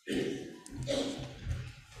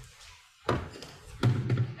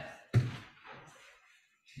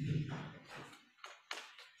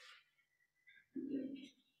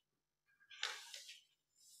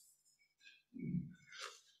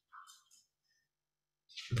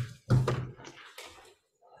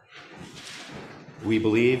 We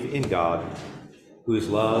believe in God, whose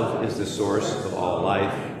love is the source of all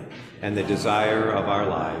life and the desire of our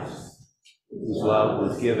lives, whose love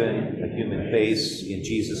was given a human face in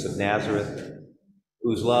Jesus of Nazareth,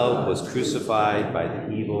 whose love was crucified by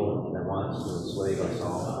the evil that wants to enslave us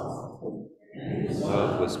all, His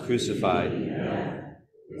love was crucified,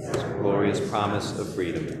 His glorious promise of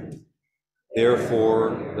freedom.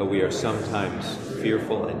 Therefore, though we are sometimes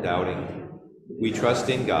fearful and doubting, we trust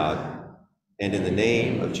in God, and in the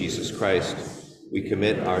name of Jesus Christ, we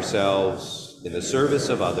commit ourselves in the service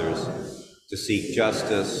of others to seek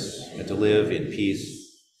justice and to live in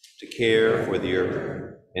peace, to care for the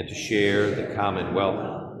earth and to share the commonwealth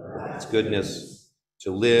of its goodness,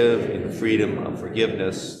 to live in freedom of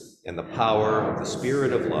forgiveness and the power of the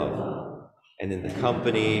Spirit of love, and in the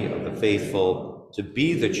company of the faithful, to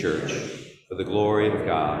be the church for the glory of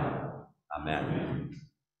God. Amen.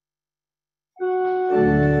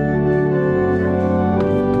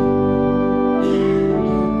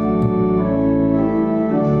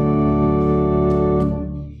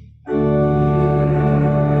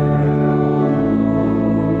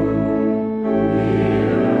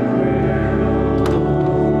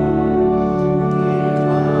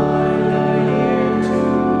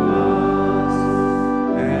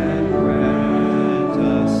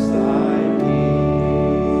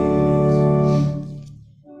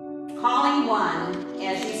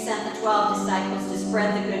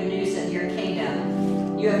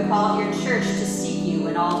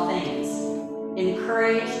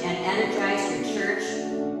 Encourage and energize your church,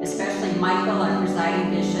 especially Michael, our presiding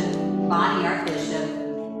bishop, Bonnie, our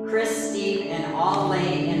bishop, Chris, Steve, and all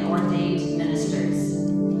lay and ordained ministers.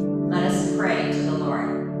 Let us pray to the Lord.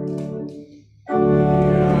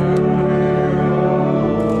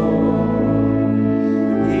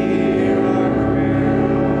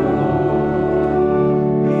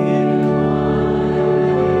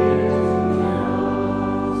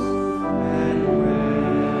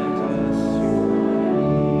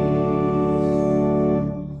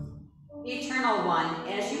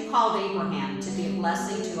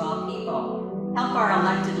 Blessing to all people. Help our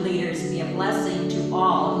elected leaders be a blessing to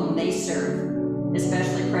all whom they serve,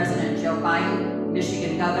 especially President Joe Biden,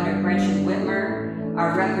 Michigan Governor Gretchen Whitmer,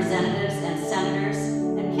 our representatives and senators,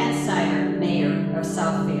 and Kent Sider, Mayor of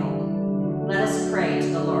Southfield. Let us pray to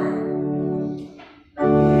the Lord.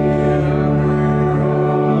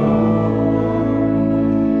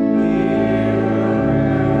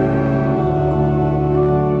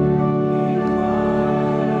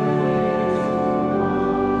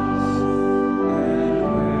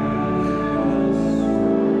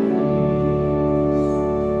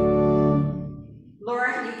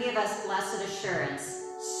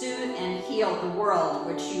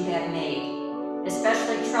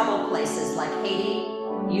 Especially troubled places like Haiti,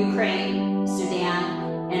 Ukraine,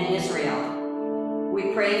 Sudan, and Israel.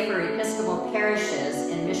 We pray for Episcopal parishes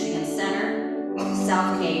in Michigan Center,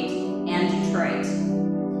 Southgate, and Detroit.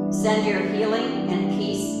 Send your healing and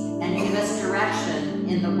peace and give us direction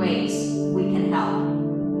in the ways we can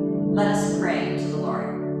help. Let us pray to the Lord.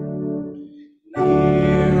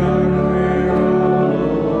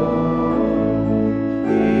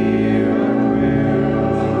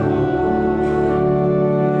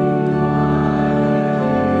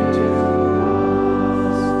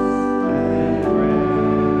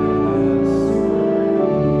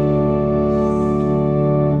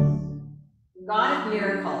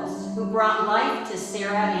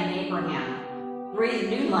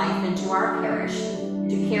 Breathe new life into our parish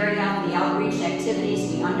to carry out the outreach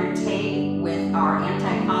activities we undertake with our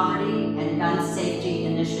anti-poverty and gun safety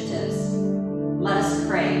initiatives. Let us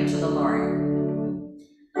pray to the Lord.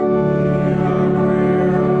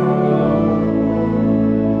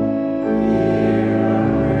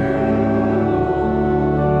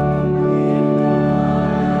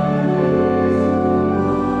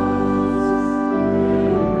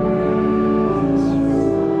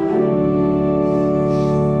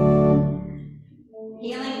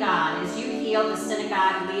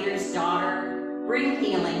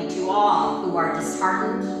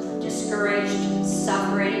 Disheartened, discouraged,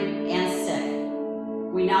 suffering, and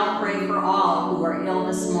sick. We now pray for all who are ill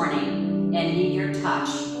this morning and need your touch.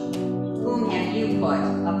 Whom have you put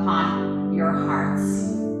upon your hearts?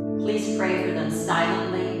 Please pray for them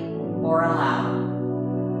silently or aloud.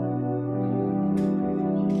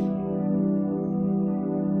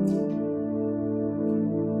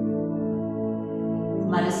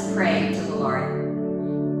 Let us pray to the Lord.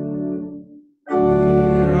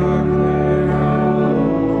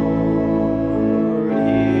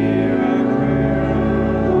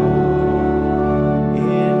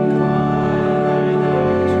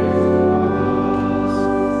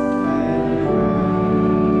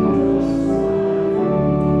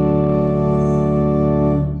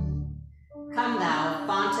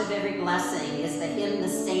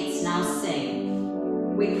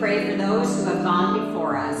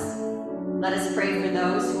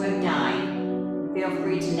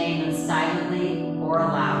 to name them silently or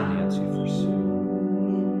aloud. Nancy for Sue.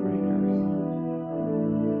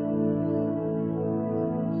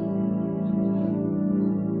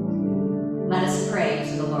 Let us pray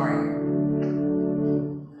to the Lord.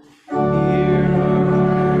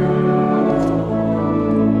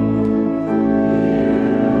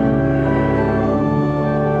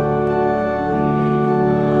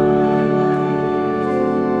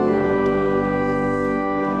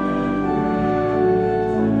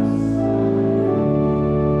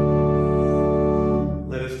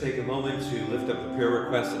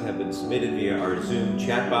 That have been submitted via our Zoom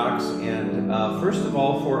chat box. And first of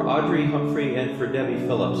all, for Audrey Humphrey and for Debbie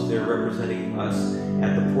Phillips, they're representing us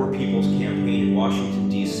at the Poor People's Campaign in Washington,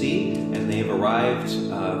 D.C., and they've arrived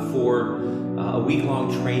for a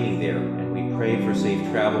week-long training there. And we pray for safe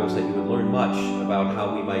travels, that you would learn much about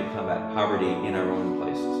how we might combat poverty in our own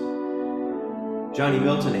places. Johnny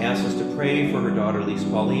Milton asked us to pray for her daughter, Lise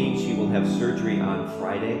Pauline. She will have surgery on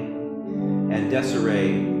Friday. And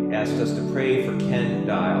Desiree asked us to pray for Ken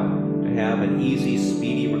Dial to have an easy,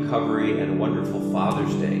 speedy recovery and a wonderful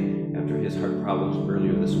Father's Day after his heart problems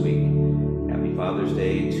earlier this week. Happy Father's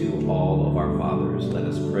Day to all of our fathers. Let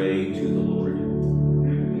us pray to the Lord.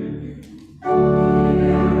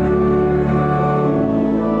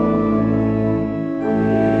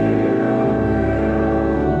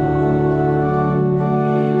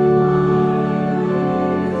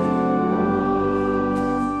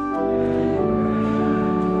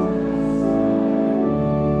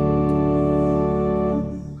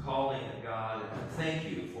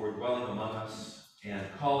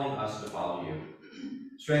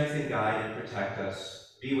 Strengthen, guide, and protect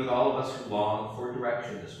us. Be with all of us who long for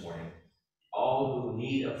direction this morning, all who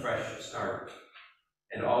need a fresh start,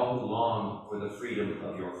 and all who long for the freedom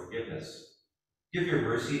of your forgiveness. Give your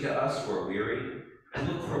mercy to us who are weary, and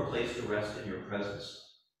look for a place to rest in your presence.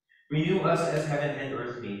 Renew us as heaven and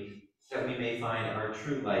earth meet, that we may find our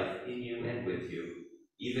true life in you and with you,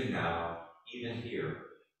 even now, even here.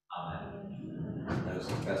 Amen. Let us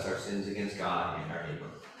confess our sins against God and our neighbor.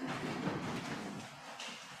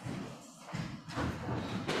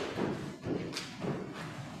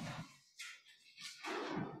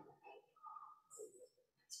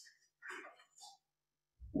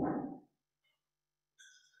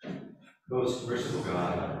 Most merciful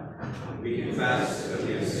God, we confess that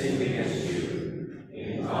we have sinned against you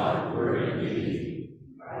in thought, word, and deed,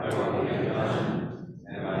 by what we have done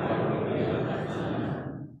and by what we have not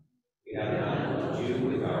done. We have not loved you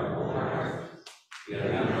with our whole heart. We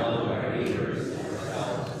have not loved our neighbors and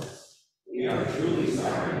ourselves. We are truly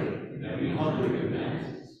sorry, and we humbly repent.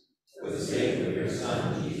 For the sake of your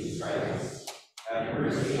Son, Jesus Christ, have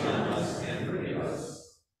mercy on us and forgive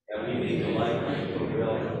us, that we may delight in your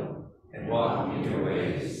will and walk in your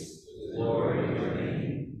ways, to the glory of your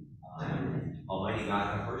name. Amen. Almighty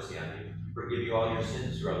God, have mercy on you. Forgive you all your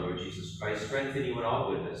sins through our Lord Jesus Christ. Strengthen you in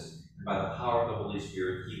all goodness, and by the power of the Holy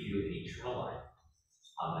Spirit, keep you in eternal life.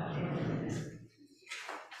 Amen.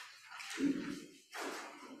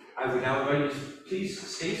 I would now invite you to please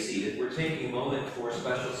stay seated. We're taking a moment for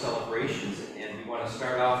special celebrations, and we want to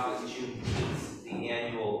start off with Juneteenth, the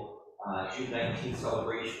annual June 19th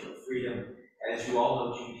celebration of freedom. As you all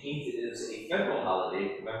know, Juneteenth is a federal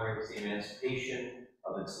holiday commemorating the emancipation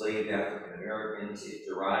of enslaved African Americans. It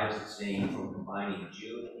derives its name from combining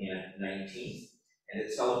June and 19th, and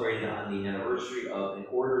it's celebrated on the anniversary of an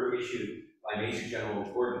order issued by Major General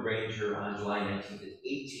Gordon Granger on July 19th,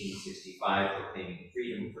 1865, proclaiming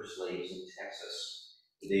freedom for slaves in Texas.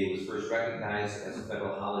 The day was first recognized as a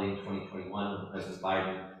federal holiday in 2021 when President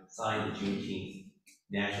Biden signed the Juneteenth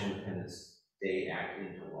National Independence Day Act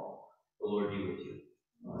into law. The Lord be with you.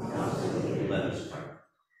 Let us pray.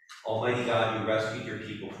 Almighty God, you rescued your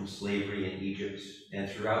people from slavery in Egypt, and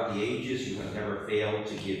throughout the ages you have never failed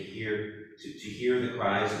to hear the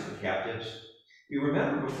cries of the captives. We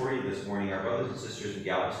remember before you this morning our brothers and sisters in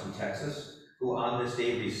Galveston, Texas, who on this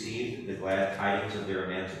day received the glad tidings of their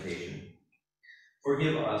emancipation.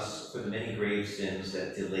 Forgive us for the many grave sins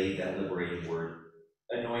that delayed that liberating word.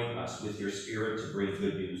 Anoint us with your Spirit to bring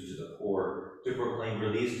good news to the poor, to proclaim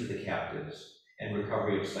release to the captives, and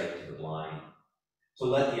recovery of sight to the blind. So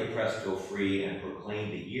let the oppressed go free and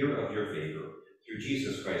proclaim the year of your favor through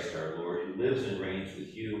Jesus Christ our Lord, who lives and reigns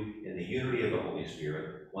with you in the unity of the Holy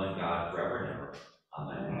Spirit, one God, forever and ever.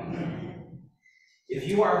 Amen. Amen. If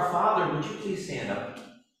you are a father, would you please stand up?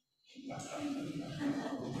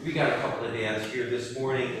 We got a couple of dads here this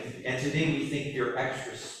morning, and today we think they're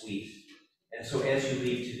extra sweet. And so as you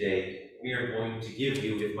leave today, we are going to give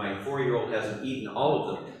you, if my 4-year-old hasn't eaten all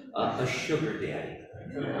of them, a sugar daddy.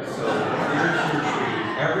 So there's your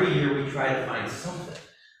treat. Every year we try to find something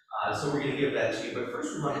So we're going to give that to you, but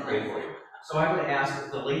first we want to pray for you. So I would ask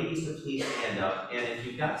the ladies to please stand up, and if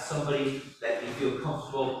you've got somebody that you feel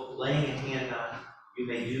comfortable laying a hand on, you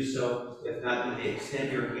may do so. If not, you may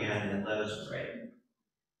extend your hand and let us pray.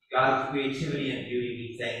 God of creativity and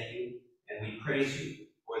beauty, we thank you and we praise you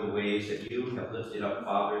for the ways that you have lifted up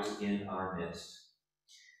fathers in our midst.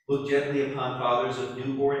 Look gently upon fathers of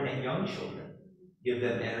newborn and young children. Give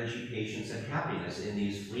them energy, patience, and happiness in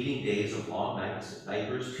these fleeting days of long nights,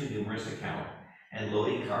 diapers too numerous to count, and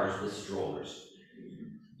loading cars with strollers.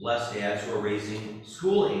 Bless dads who are raising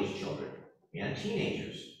school-age children and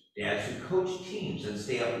teenagers, dads who coach teams and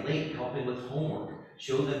stay up late helping with homework.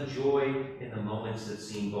 Show them joy in the moments that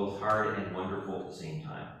seem both hard and wonderful at the same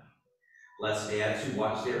time. Bless dads who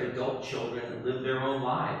watch their adult children live their own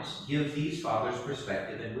lives. Give these fathers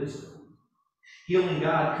perspective and wisdom. Healing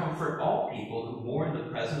God, comfort all people who mourn the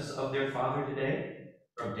presence of their father today,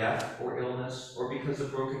 from death or illness or because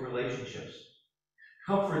of broken relationships.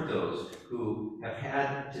 Comfort those who have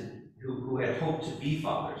who had hoped to be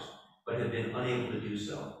fathers, but have been unable to do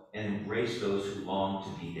so, and embrace those who long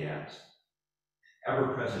to be dads.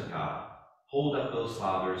 Ever-present God, hold up those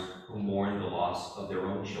fathers who mourn the loss of their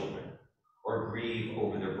own children, or grieve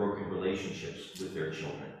over their broken relationships with their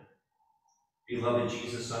children. Beloved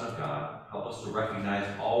Jesus, Son of God, help us to recognize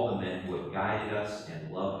all the men who have guided us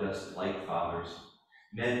and loved us like fathers,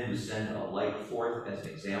 men who send a light forth as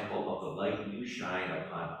an example of the light you shine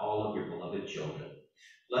upon all of your beloved children.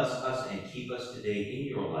 Bless us and keep us today in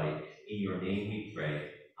your light. In your name we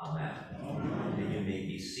pray. Amen. And you may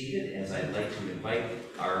be seated as I'd like to invite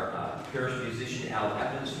our parish musician Al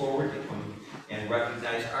Evans forward to come and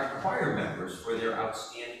recognize our choir members for their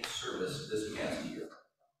outstanding service this past year.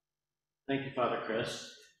 Thank you, Father Chris.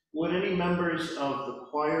 Would any members of the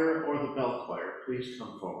choir or the bell choir please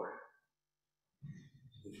come forward?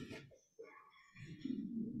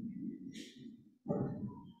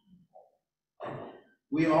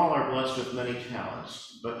 We all are blessed with many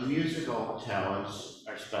talents, but musical talents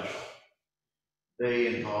are special. They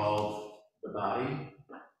involve the body,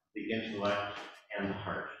 the intellect, and the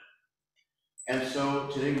heart. And so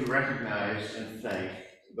today we recognize and thank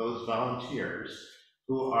those volunteers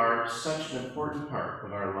who are such an important part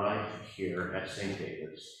of our life here at St.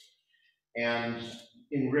 David's and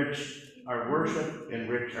enrich our worship,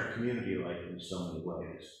 enrich our community life in so many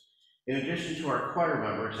ways. In addition to our choir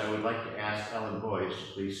members, I would like to ask Ellen Boyce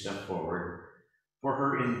to please step forward for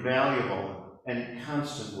her invaluable and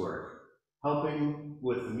constant work, helping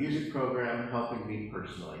with the music program, helping me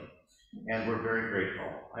personally, and we're very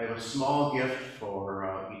grateful. I have a small gift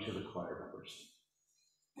for each of the choir members.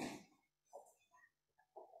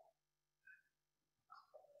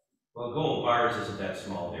 Well, gold bars isn't that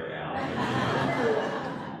small there, Al.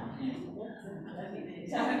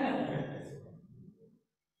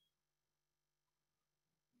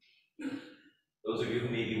 Those of you who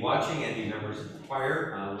may be watching and be members of the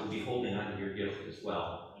choir will be holding on to your gift as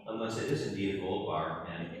well, unless it is indeed a gold bar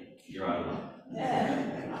and you're out of luck.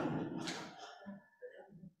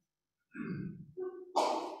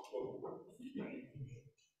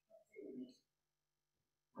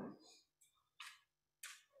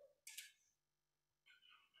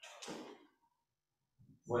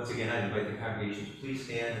 Once again, I invite the congregation to please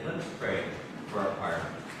stand and let us pray for our choir.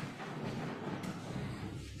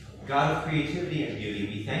 God of creativity and beauty,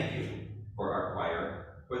 we thank you for our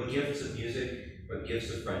choir, for the gifts of music, for the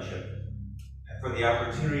gifts of friendship, and for the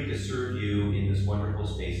opportunity to serve you in this wonderful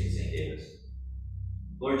space at St. David's.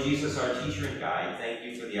 Lord Jesus, our teacher and guide, thank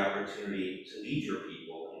you for the opportunity to lead your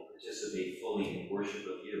people and participate fully in worship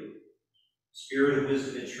of you. Spirit of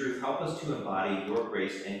wisdom and truth, help us to embody your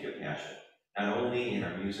grace and compassion, not only in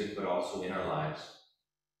our music, but also in our lives.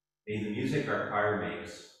 May the music our choir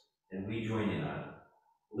makes, and we join in on,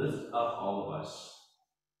 lift up all of us,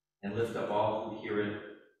 and lift up all who hear it,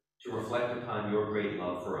 to reflect upon your great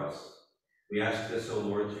love for us. We ask this, O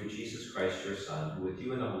Lord, through Jesus Christ, your Son, who with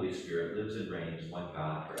you and the Holy Spirit lives and reigns, one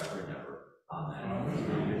God, forever and ever.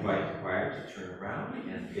 Amen. We invite the choir to turn around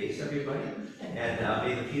and face everybody, and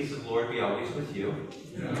may the peace of the Lord be always with you.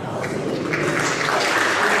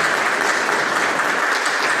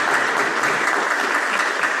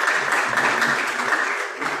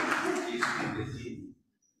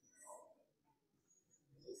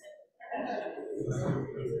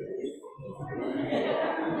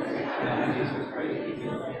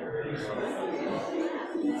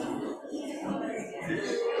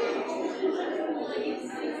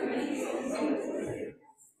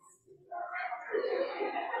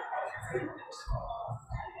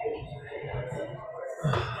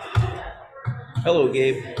 Hello,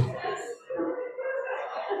 Gabe.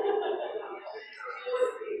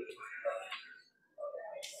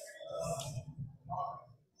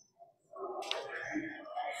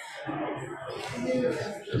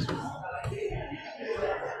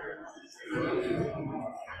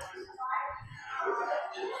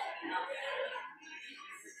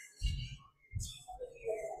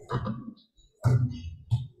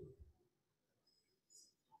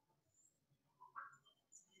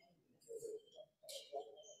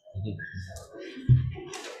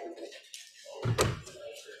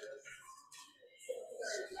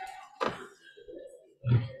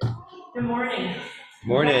 Good morning.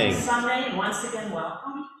 Morning. Happy Sunday, and once again,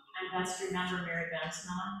 welcome. I'm Vestry member Mary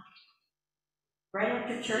Benson. Right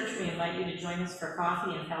after church, we invite you to join us for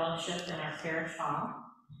coffee and fellowship in our parish hall.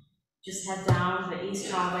 Just head down the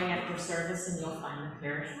east hallway after service and you'll find the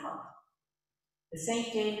parish hall. The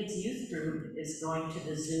St. David's Youth Group is going to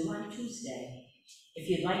the zoo on Tuesday. If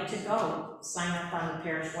you'd like to go, sign up on the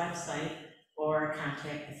parish website or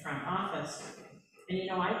contact the front office. And you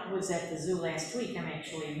know, I was at the zoo last week, I'm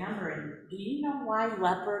actually a member, and do you know why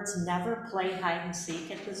leopards never play hide and seek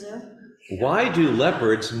at the zoo? Why do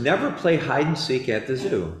leopards never play hide and seek at the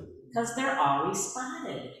zoo? Because they're always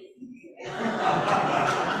spotted.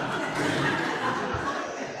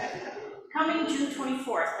 Coming June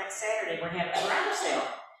 24th, next Saturday, we're having a garage sale.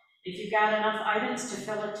 If you've got enough items to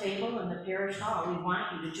fill a table in the parish hall, we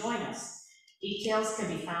want you to join us. Details can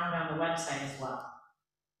be found on the website as well.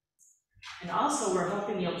 And also, we're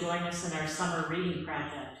hoping you'll join us in our summer reading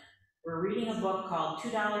project. We're reading a book called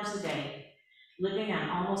 $2 a Day, Living on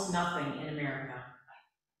Almost Nothing in America.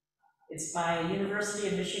 It's by a University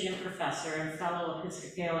of Michigan professor and fellow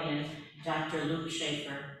Episcopalian, Dr. Luke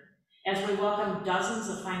Schaefer. As we welcome dozens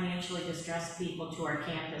of financially distressed people to our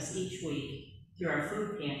campus each week through our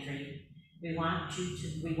food pantry, we want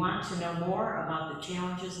to know more about the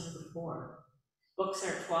challenges of the poor. Books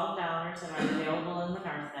are $12 and are available in the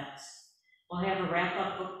narthex. We'll have a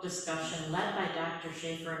wrap-up book discussion led by Dr.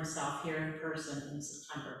 Schaefer himself here in person in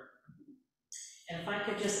September. And if I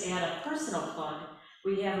could just add a personal plug,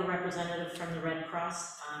 we have a representative from the Red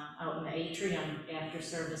Cross out in the atrium after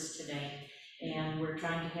service today, and we're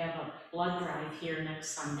trying to have a blood drive here next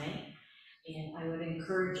Sunday. And I would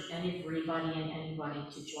encourage everybody and anybody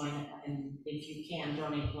to join, and if you can,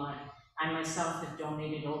 donate blood. I myself have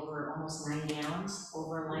donated over almost 9 gallons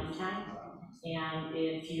over a lifetime. And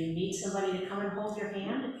if you need somebody to come and hold your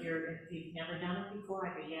hand, if you've never done it before,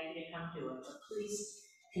 I'd be happy to come do it. But please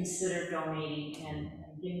consider donating and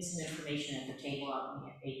giving some information at the table out in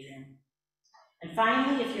the atrium. And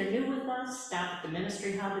finally, if you're new with us, stop at the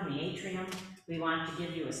Ministry Hub in the atrium. We want to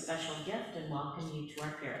give you a special gift and welcome you to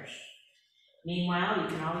our parish. Meanwhile, you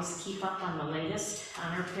can always keep up on the latest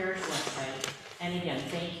on our parish website. And again,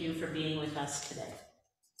 thank you for being with us today.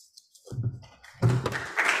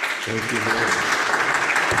 Thank you, Mary.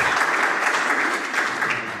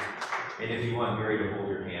 And if you want Mary to hold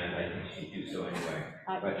your hand, I think she'd do so anyway.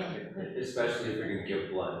 But especially if you're going to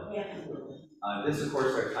give blood. Yeah. This, of course,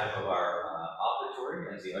 is our time of our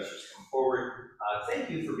offertory as the ushers come forward.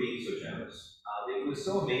 Thank you for being so generous. It was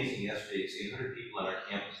so amazing yesterday to see 100 people on our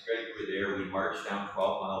campus. Greg, you were there. We marched down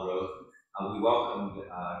 12 Mile Road. We welcomed,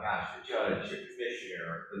 the judge, the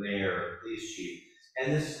commissioner, the mayor, police chief.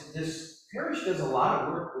 And this parish does a lot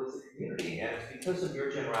of work with the community, and it's because of your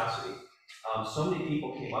generosity. So many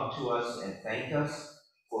people came up to us and thanked us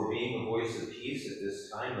for being a voice of peace at this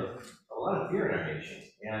time of a lot of fear in our nation.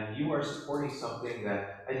 And you are supporting something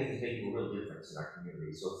that I think is making a real difference in our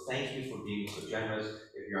community. So thank you for being so generous.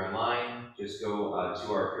 If you're online, just go to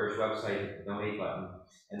our parish website, the donate button,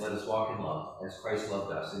 and let us walk in love as Christ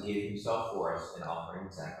loved us and gave himself for us in offering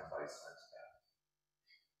and sacrifice.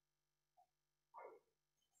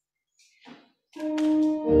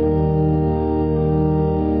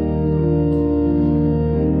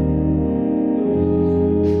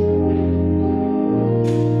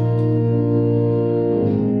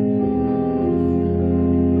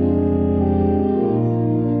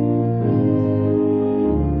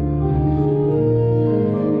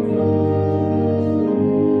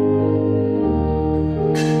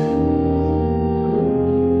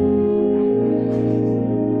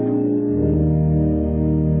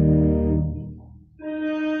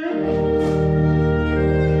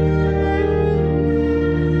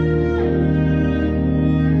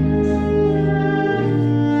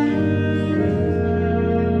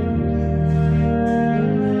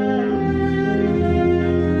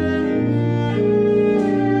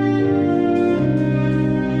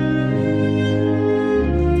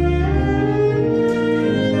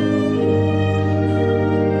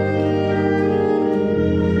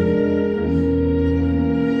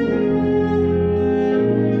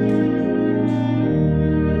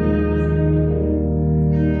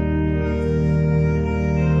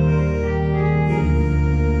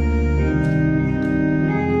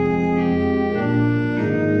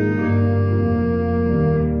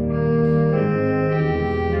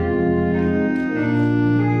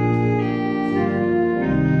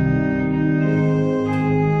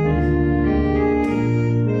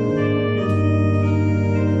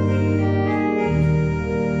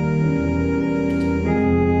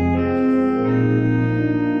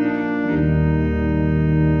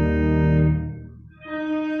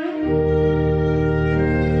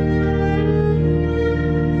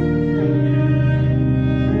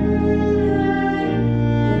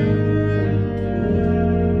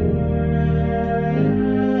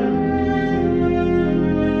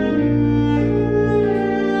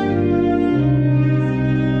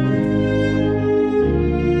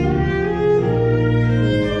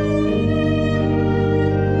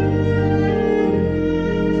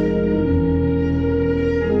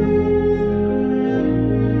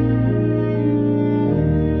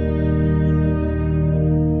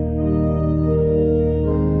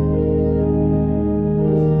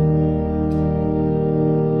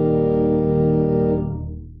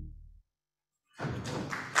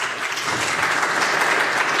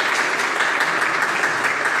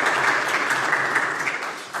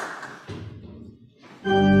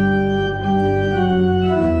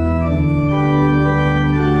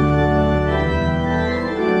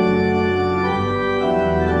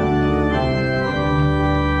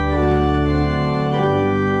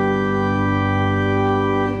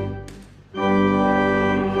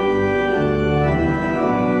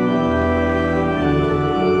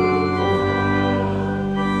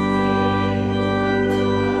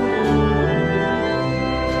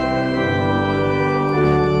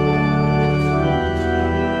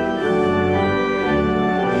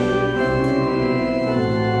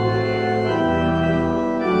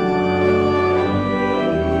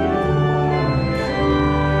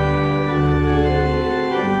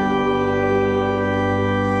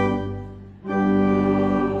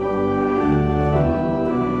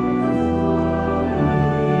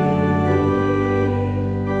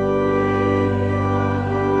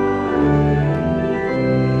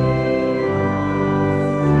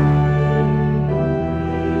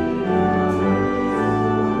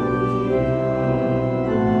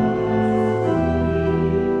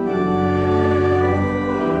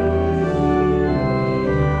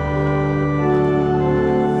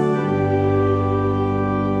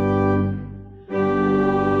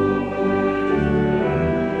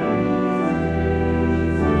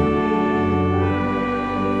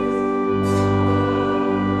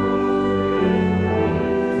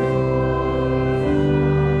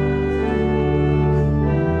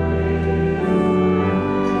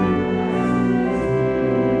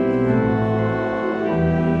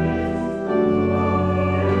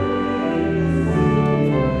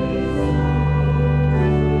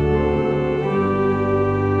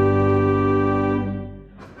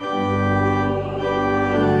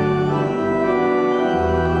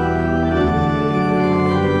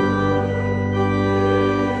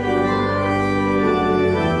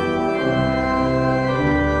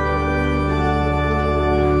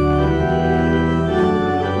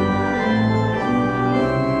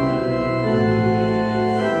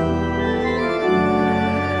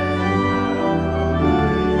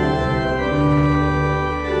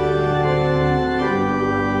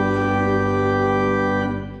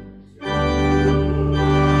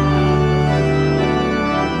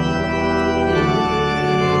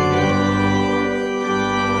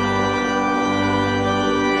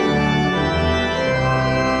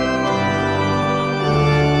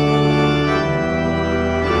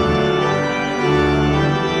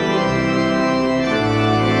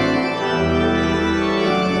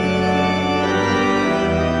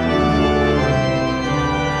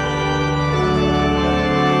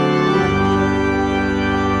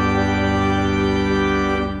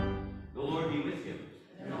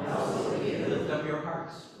 up your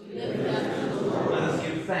hearts. Let us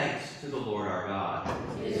give thanks to the Lord our God.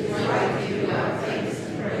 It is right to give God thanks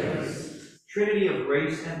and praise. Trinity of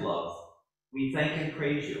grace and love, we thank and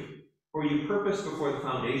praise you, for you purposed before the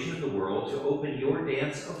foundation of the world to open your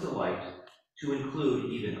dance of delight to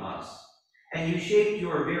include even us. And you shaped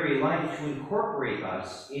your very life to incorporate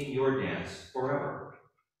us in your dance forever.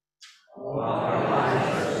 While our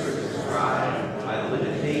lives are circumscribed by the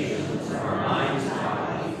limitations of our minds and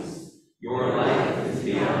bodies, your life is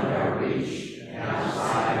beyond our reach and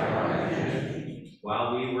outside our imagination.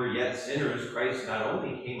 While we were yet sinners, Christ not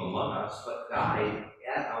only came among us, but died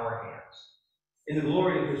at our hands. In the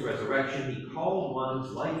glory of his resurrection, he called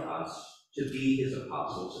ones like us to be his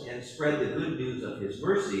apostles and spread the good news of his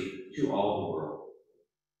mercy to all the world.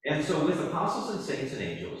 And so with apostles and saints and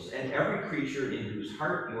angels, and every creature in whose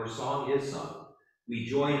heart your song is sung, we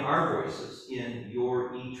join our voices in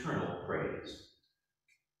your eternal praise.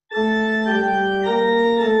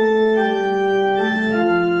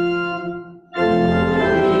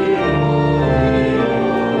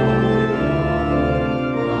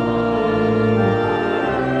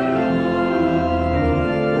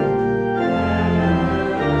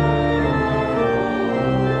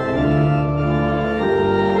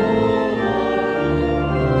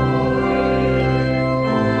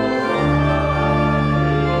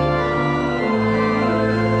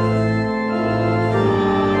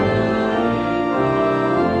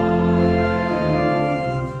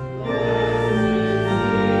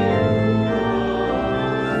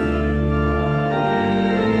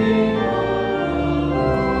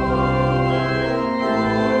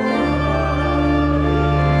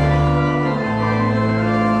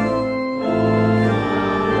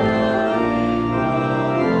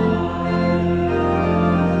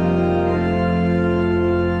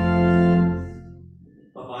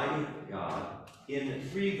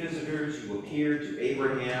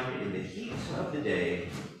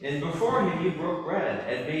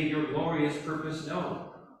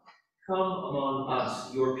 Come among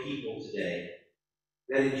us, your people, today,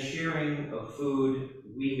 that in sharing of food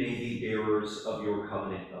we may be bearers of your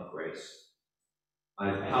covenant of grace.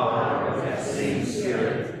 By the power of that same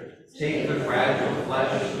Spirit, take the fragile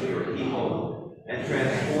flesh of your people and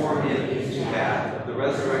transform it into that of the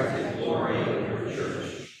resurrected glory of your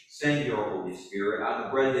church. Send your Holy Spirit on the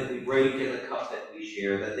bread that we break and the cup that we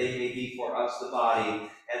share, that they may be for us the body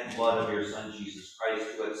and blood of your Son, Jesus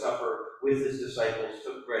Christ, who at supper with his disciples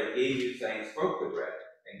took bread, gave you thanks, broke the bread,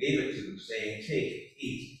 and gave it to them, saying, Take,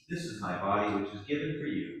 eat, this is my body, which is given for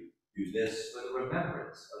you. Do this for the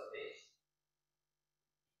remembrance of me.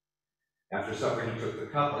 After supper he took the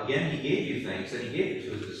cup. Again he gave you thanks, and he gave it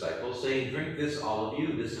to his disciples, saying, Drink this, all of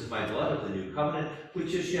you. This is my blood of the new covenant,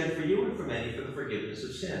 which is shed for you and for many for the forgiveness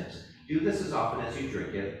of sins. Do this as often as you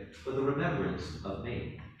drink it, for the remembrance of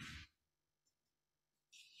me.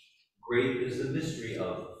 Great is the mystery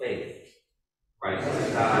of faith. Christ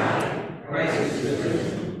has died, Christ is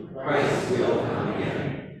risen, Christ will come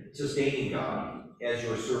again. Sustaining God, as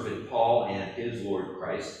your servant Paul and his Lord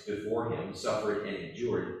Christ before him suffered and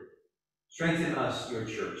endured, strengthen us, your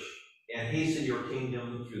church, and hasten your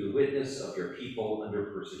kingdom through the witness of your people under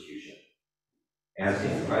persecution. As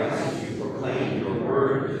in Christ you proclaim your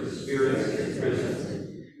word to the spirits in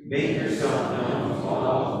prison, make yourself known to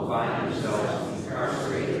all who find themselves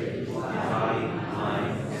incarcerated in body,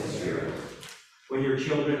 mind, and spirit. When your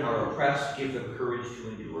children are oppressed, give them courage to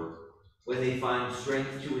endure. When they find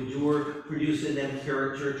strength to endure, produce in them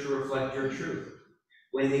character to reflect your truth.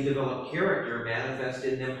 When they develop character, manifest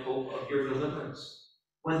in them hope of your deliverance.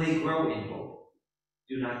 When they grow in hope,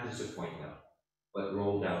 do not disappoint them, but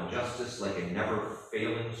roll down justice like a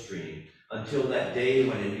never-failing stream, until that day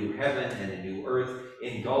when a new heaven and a new earth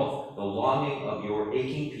engulf the longing of your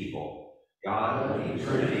aching people, God of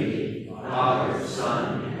eternity, Father,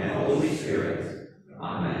 Son, and Holy Spirit.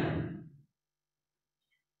 Amen.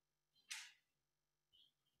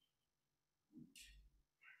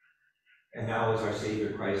 And now, as our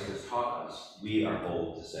Savior Christ has taught us, we are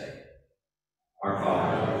bold to say, Our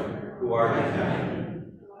Father, who art in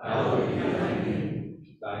heaven, hallowed be thy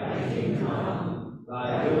name. Thy kingdom come,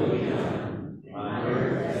 thy will be done, on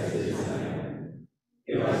earth as it is in heaven.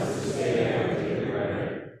 Give us this day our daily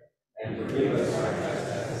bread, and forgive us our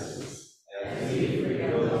trespasses, as we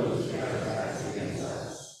forgive those who trespass against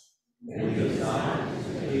us. And lead us not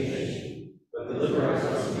into temptation, but deliver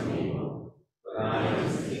us from evil. For thine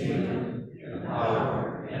is the kingdom, and the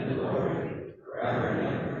power, and the glory, forever and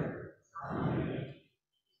ever. Amen.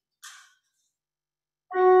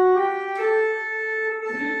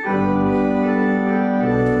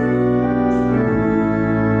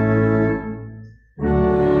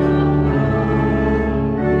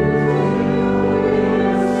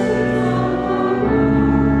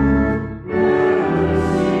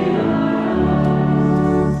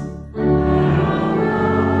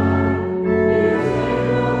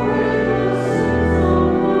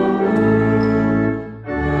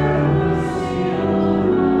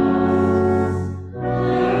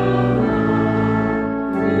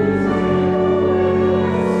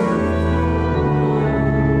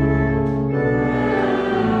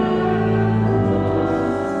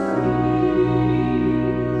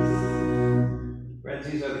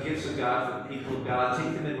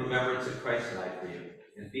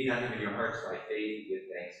 and feed on him in your hearts by faith with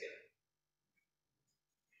thanksgiving.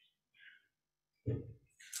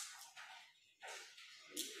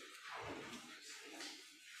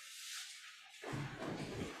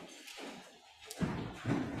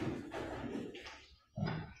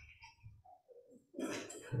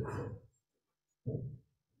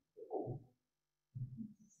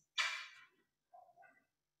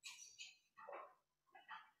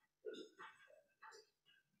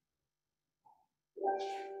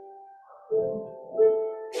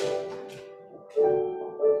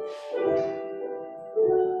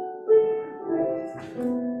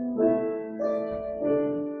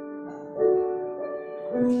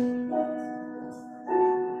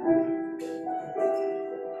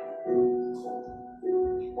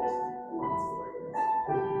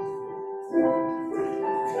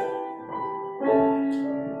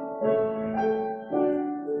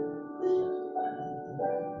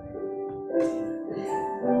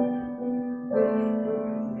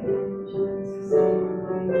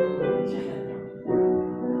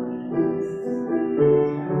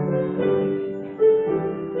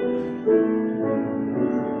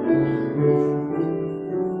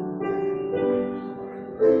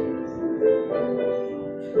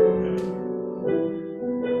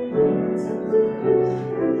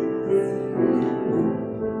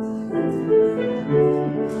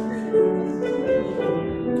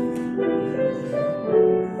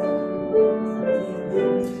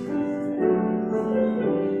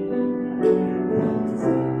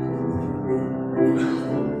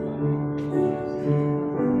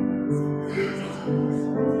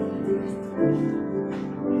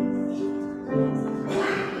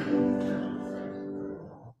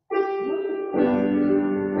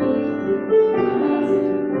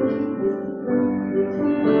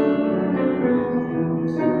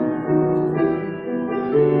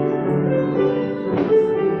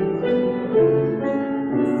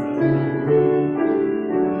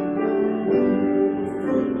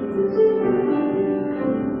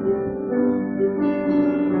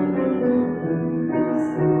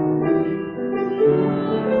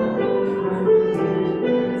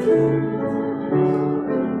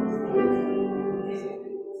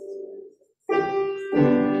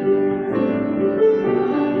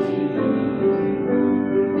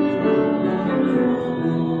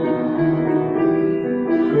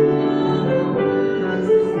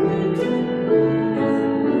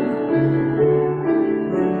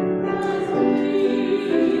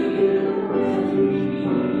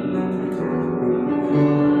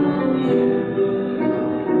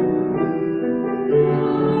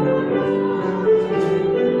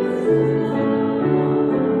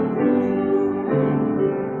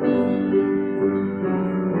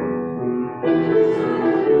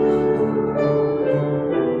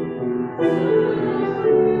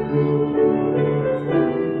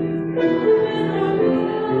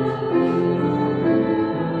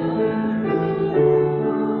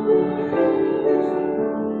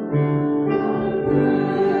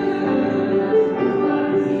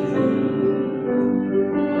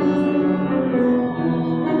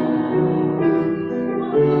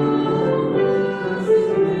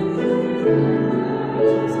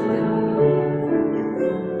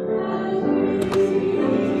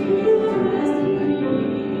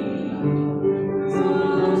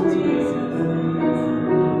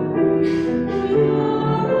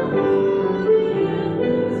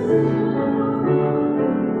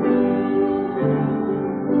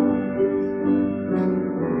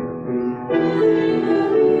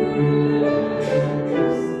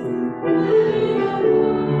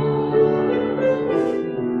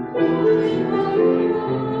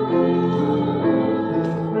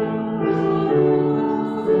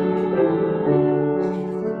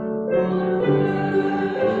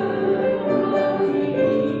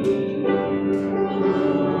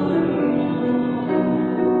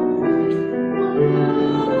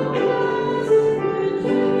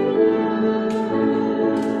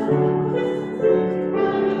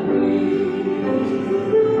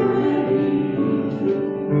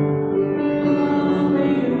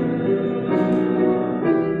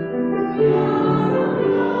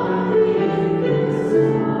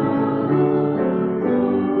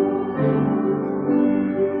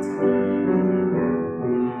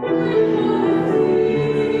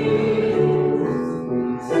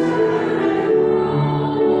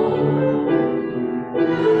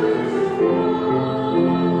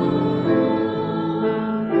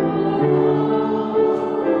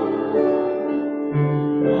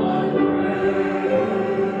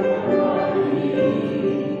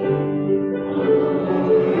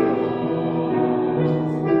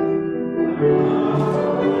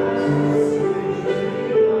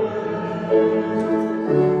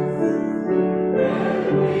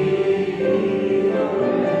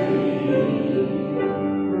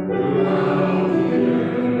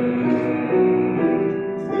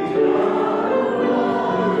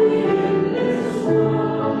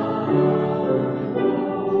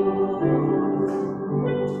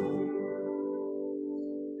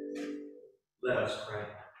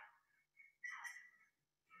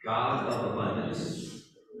 God of abundance,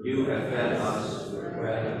 you have fed us with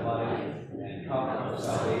bread of life and cup of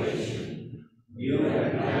salvation. You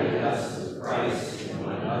have united us with Christ and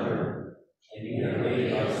one another, and you have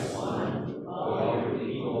made us one with all your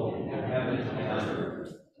people in heaven and on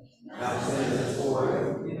earth. Now send us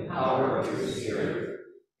forth in the power of your Spirit,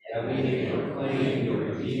 that we may proclaim your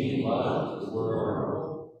redeeming love to the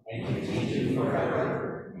world and continue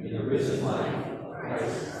forever in the risen life of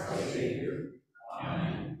Christ our Savior.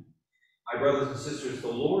 Amen. My brothers and sisters, the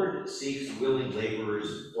Lord seeks willing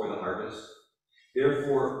laborers for the harvest.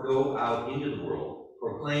 Therefore, go out into the world,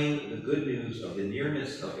 proclaim the good news of the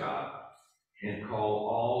nearness of God, and call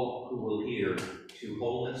all who will hear to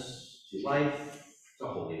wholeness, to life, to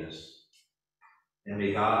holiness. And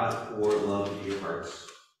may God pour love into your hearts.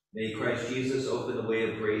 May Christ Jesus open the way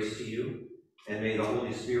of grace to you, and may the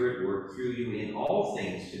Holy Spirit work through you in all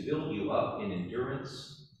things to build you up in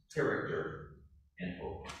endurance, character, and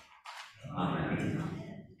hope. Amen.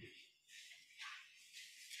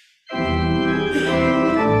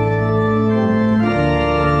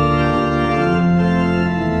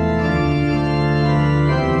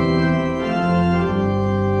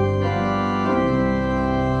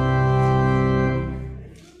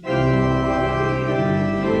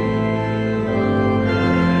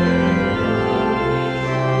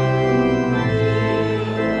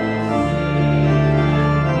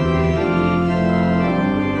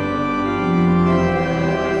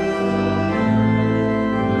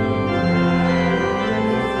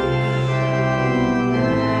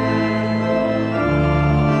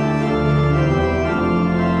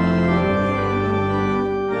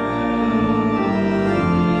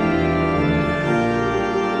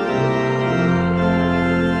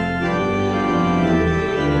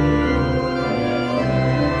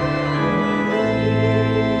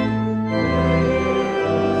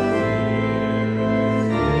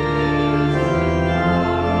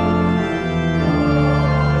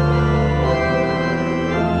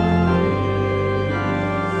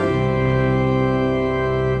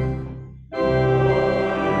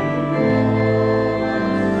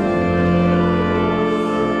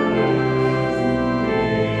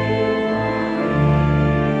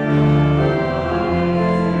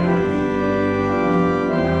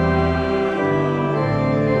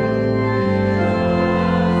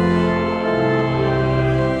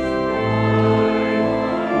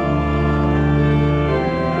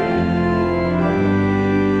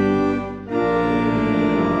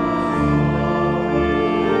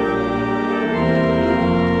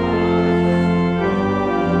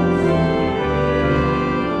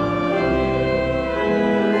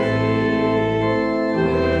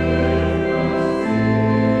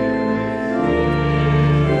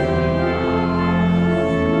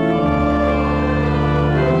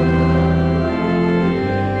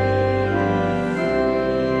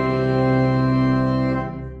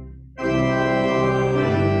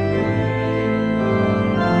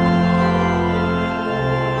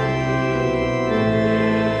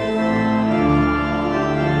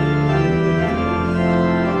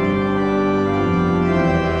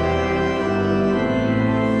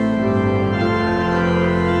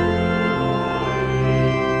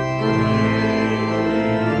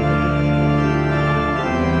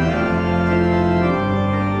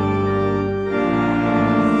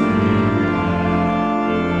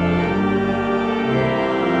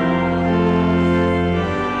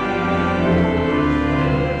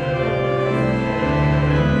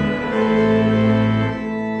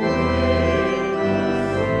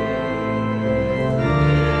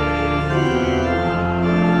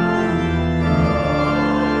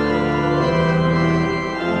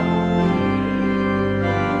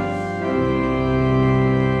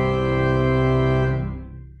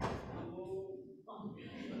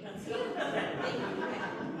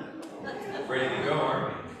 Ready to go,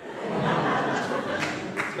 aren't we?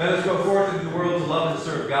 Let us go forth into the world to love and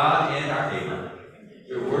serve God and our neighbor.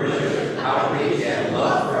 To worship, outreach, and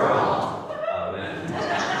love for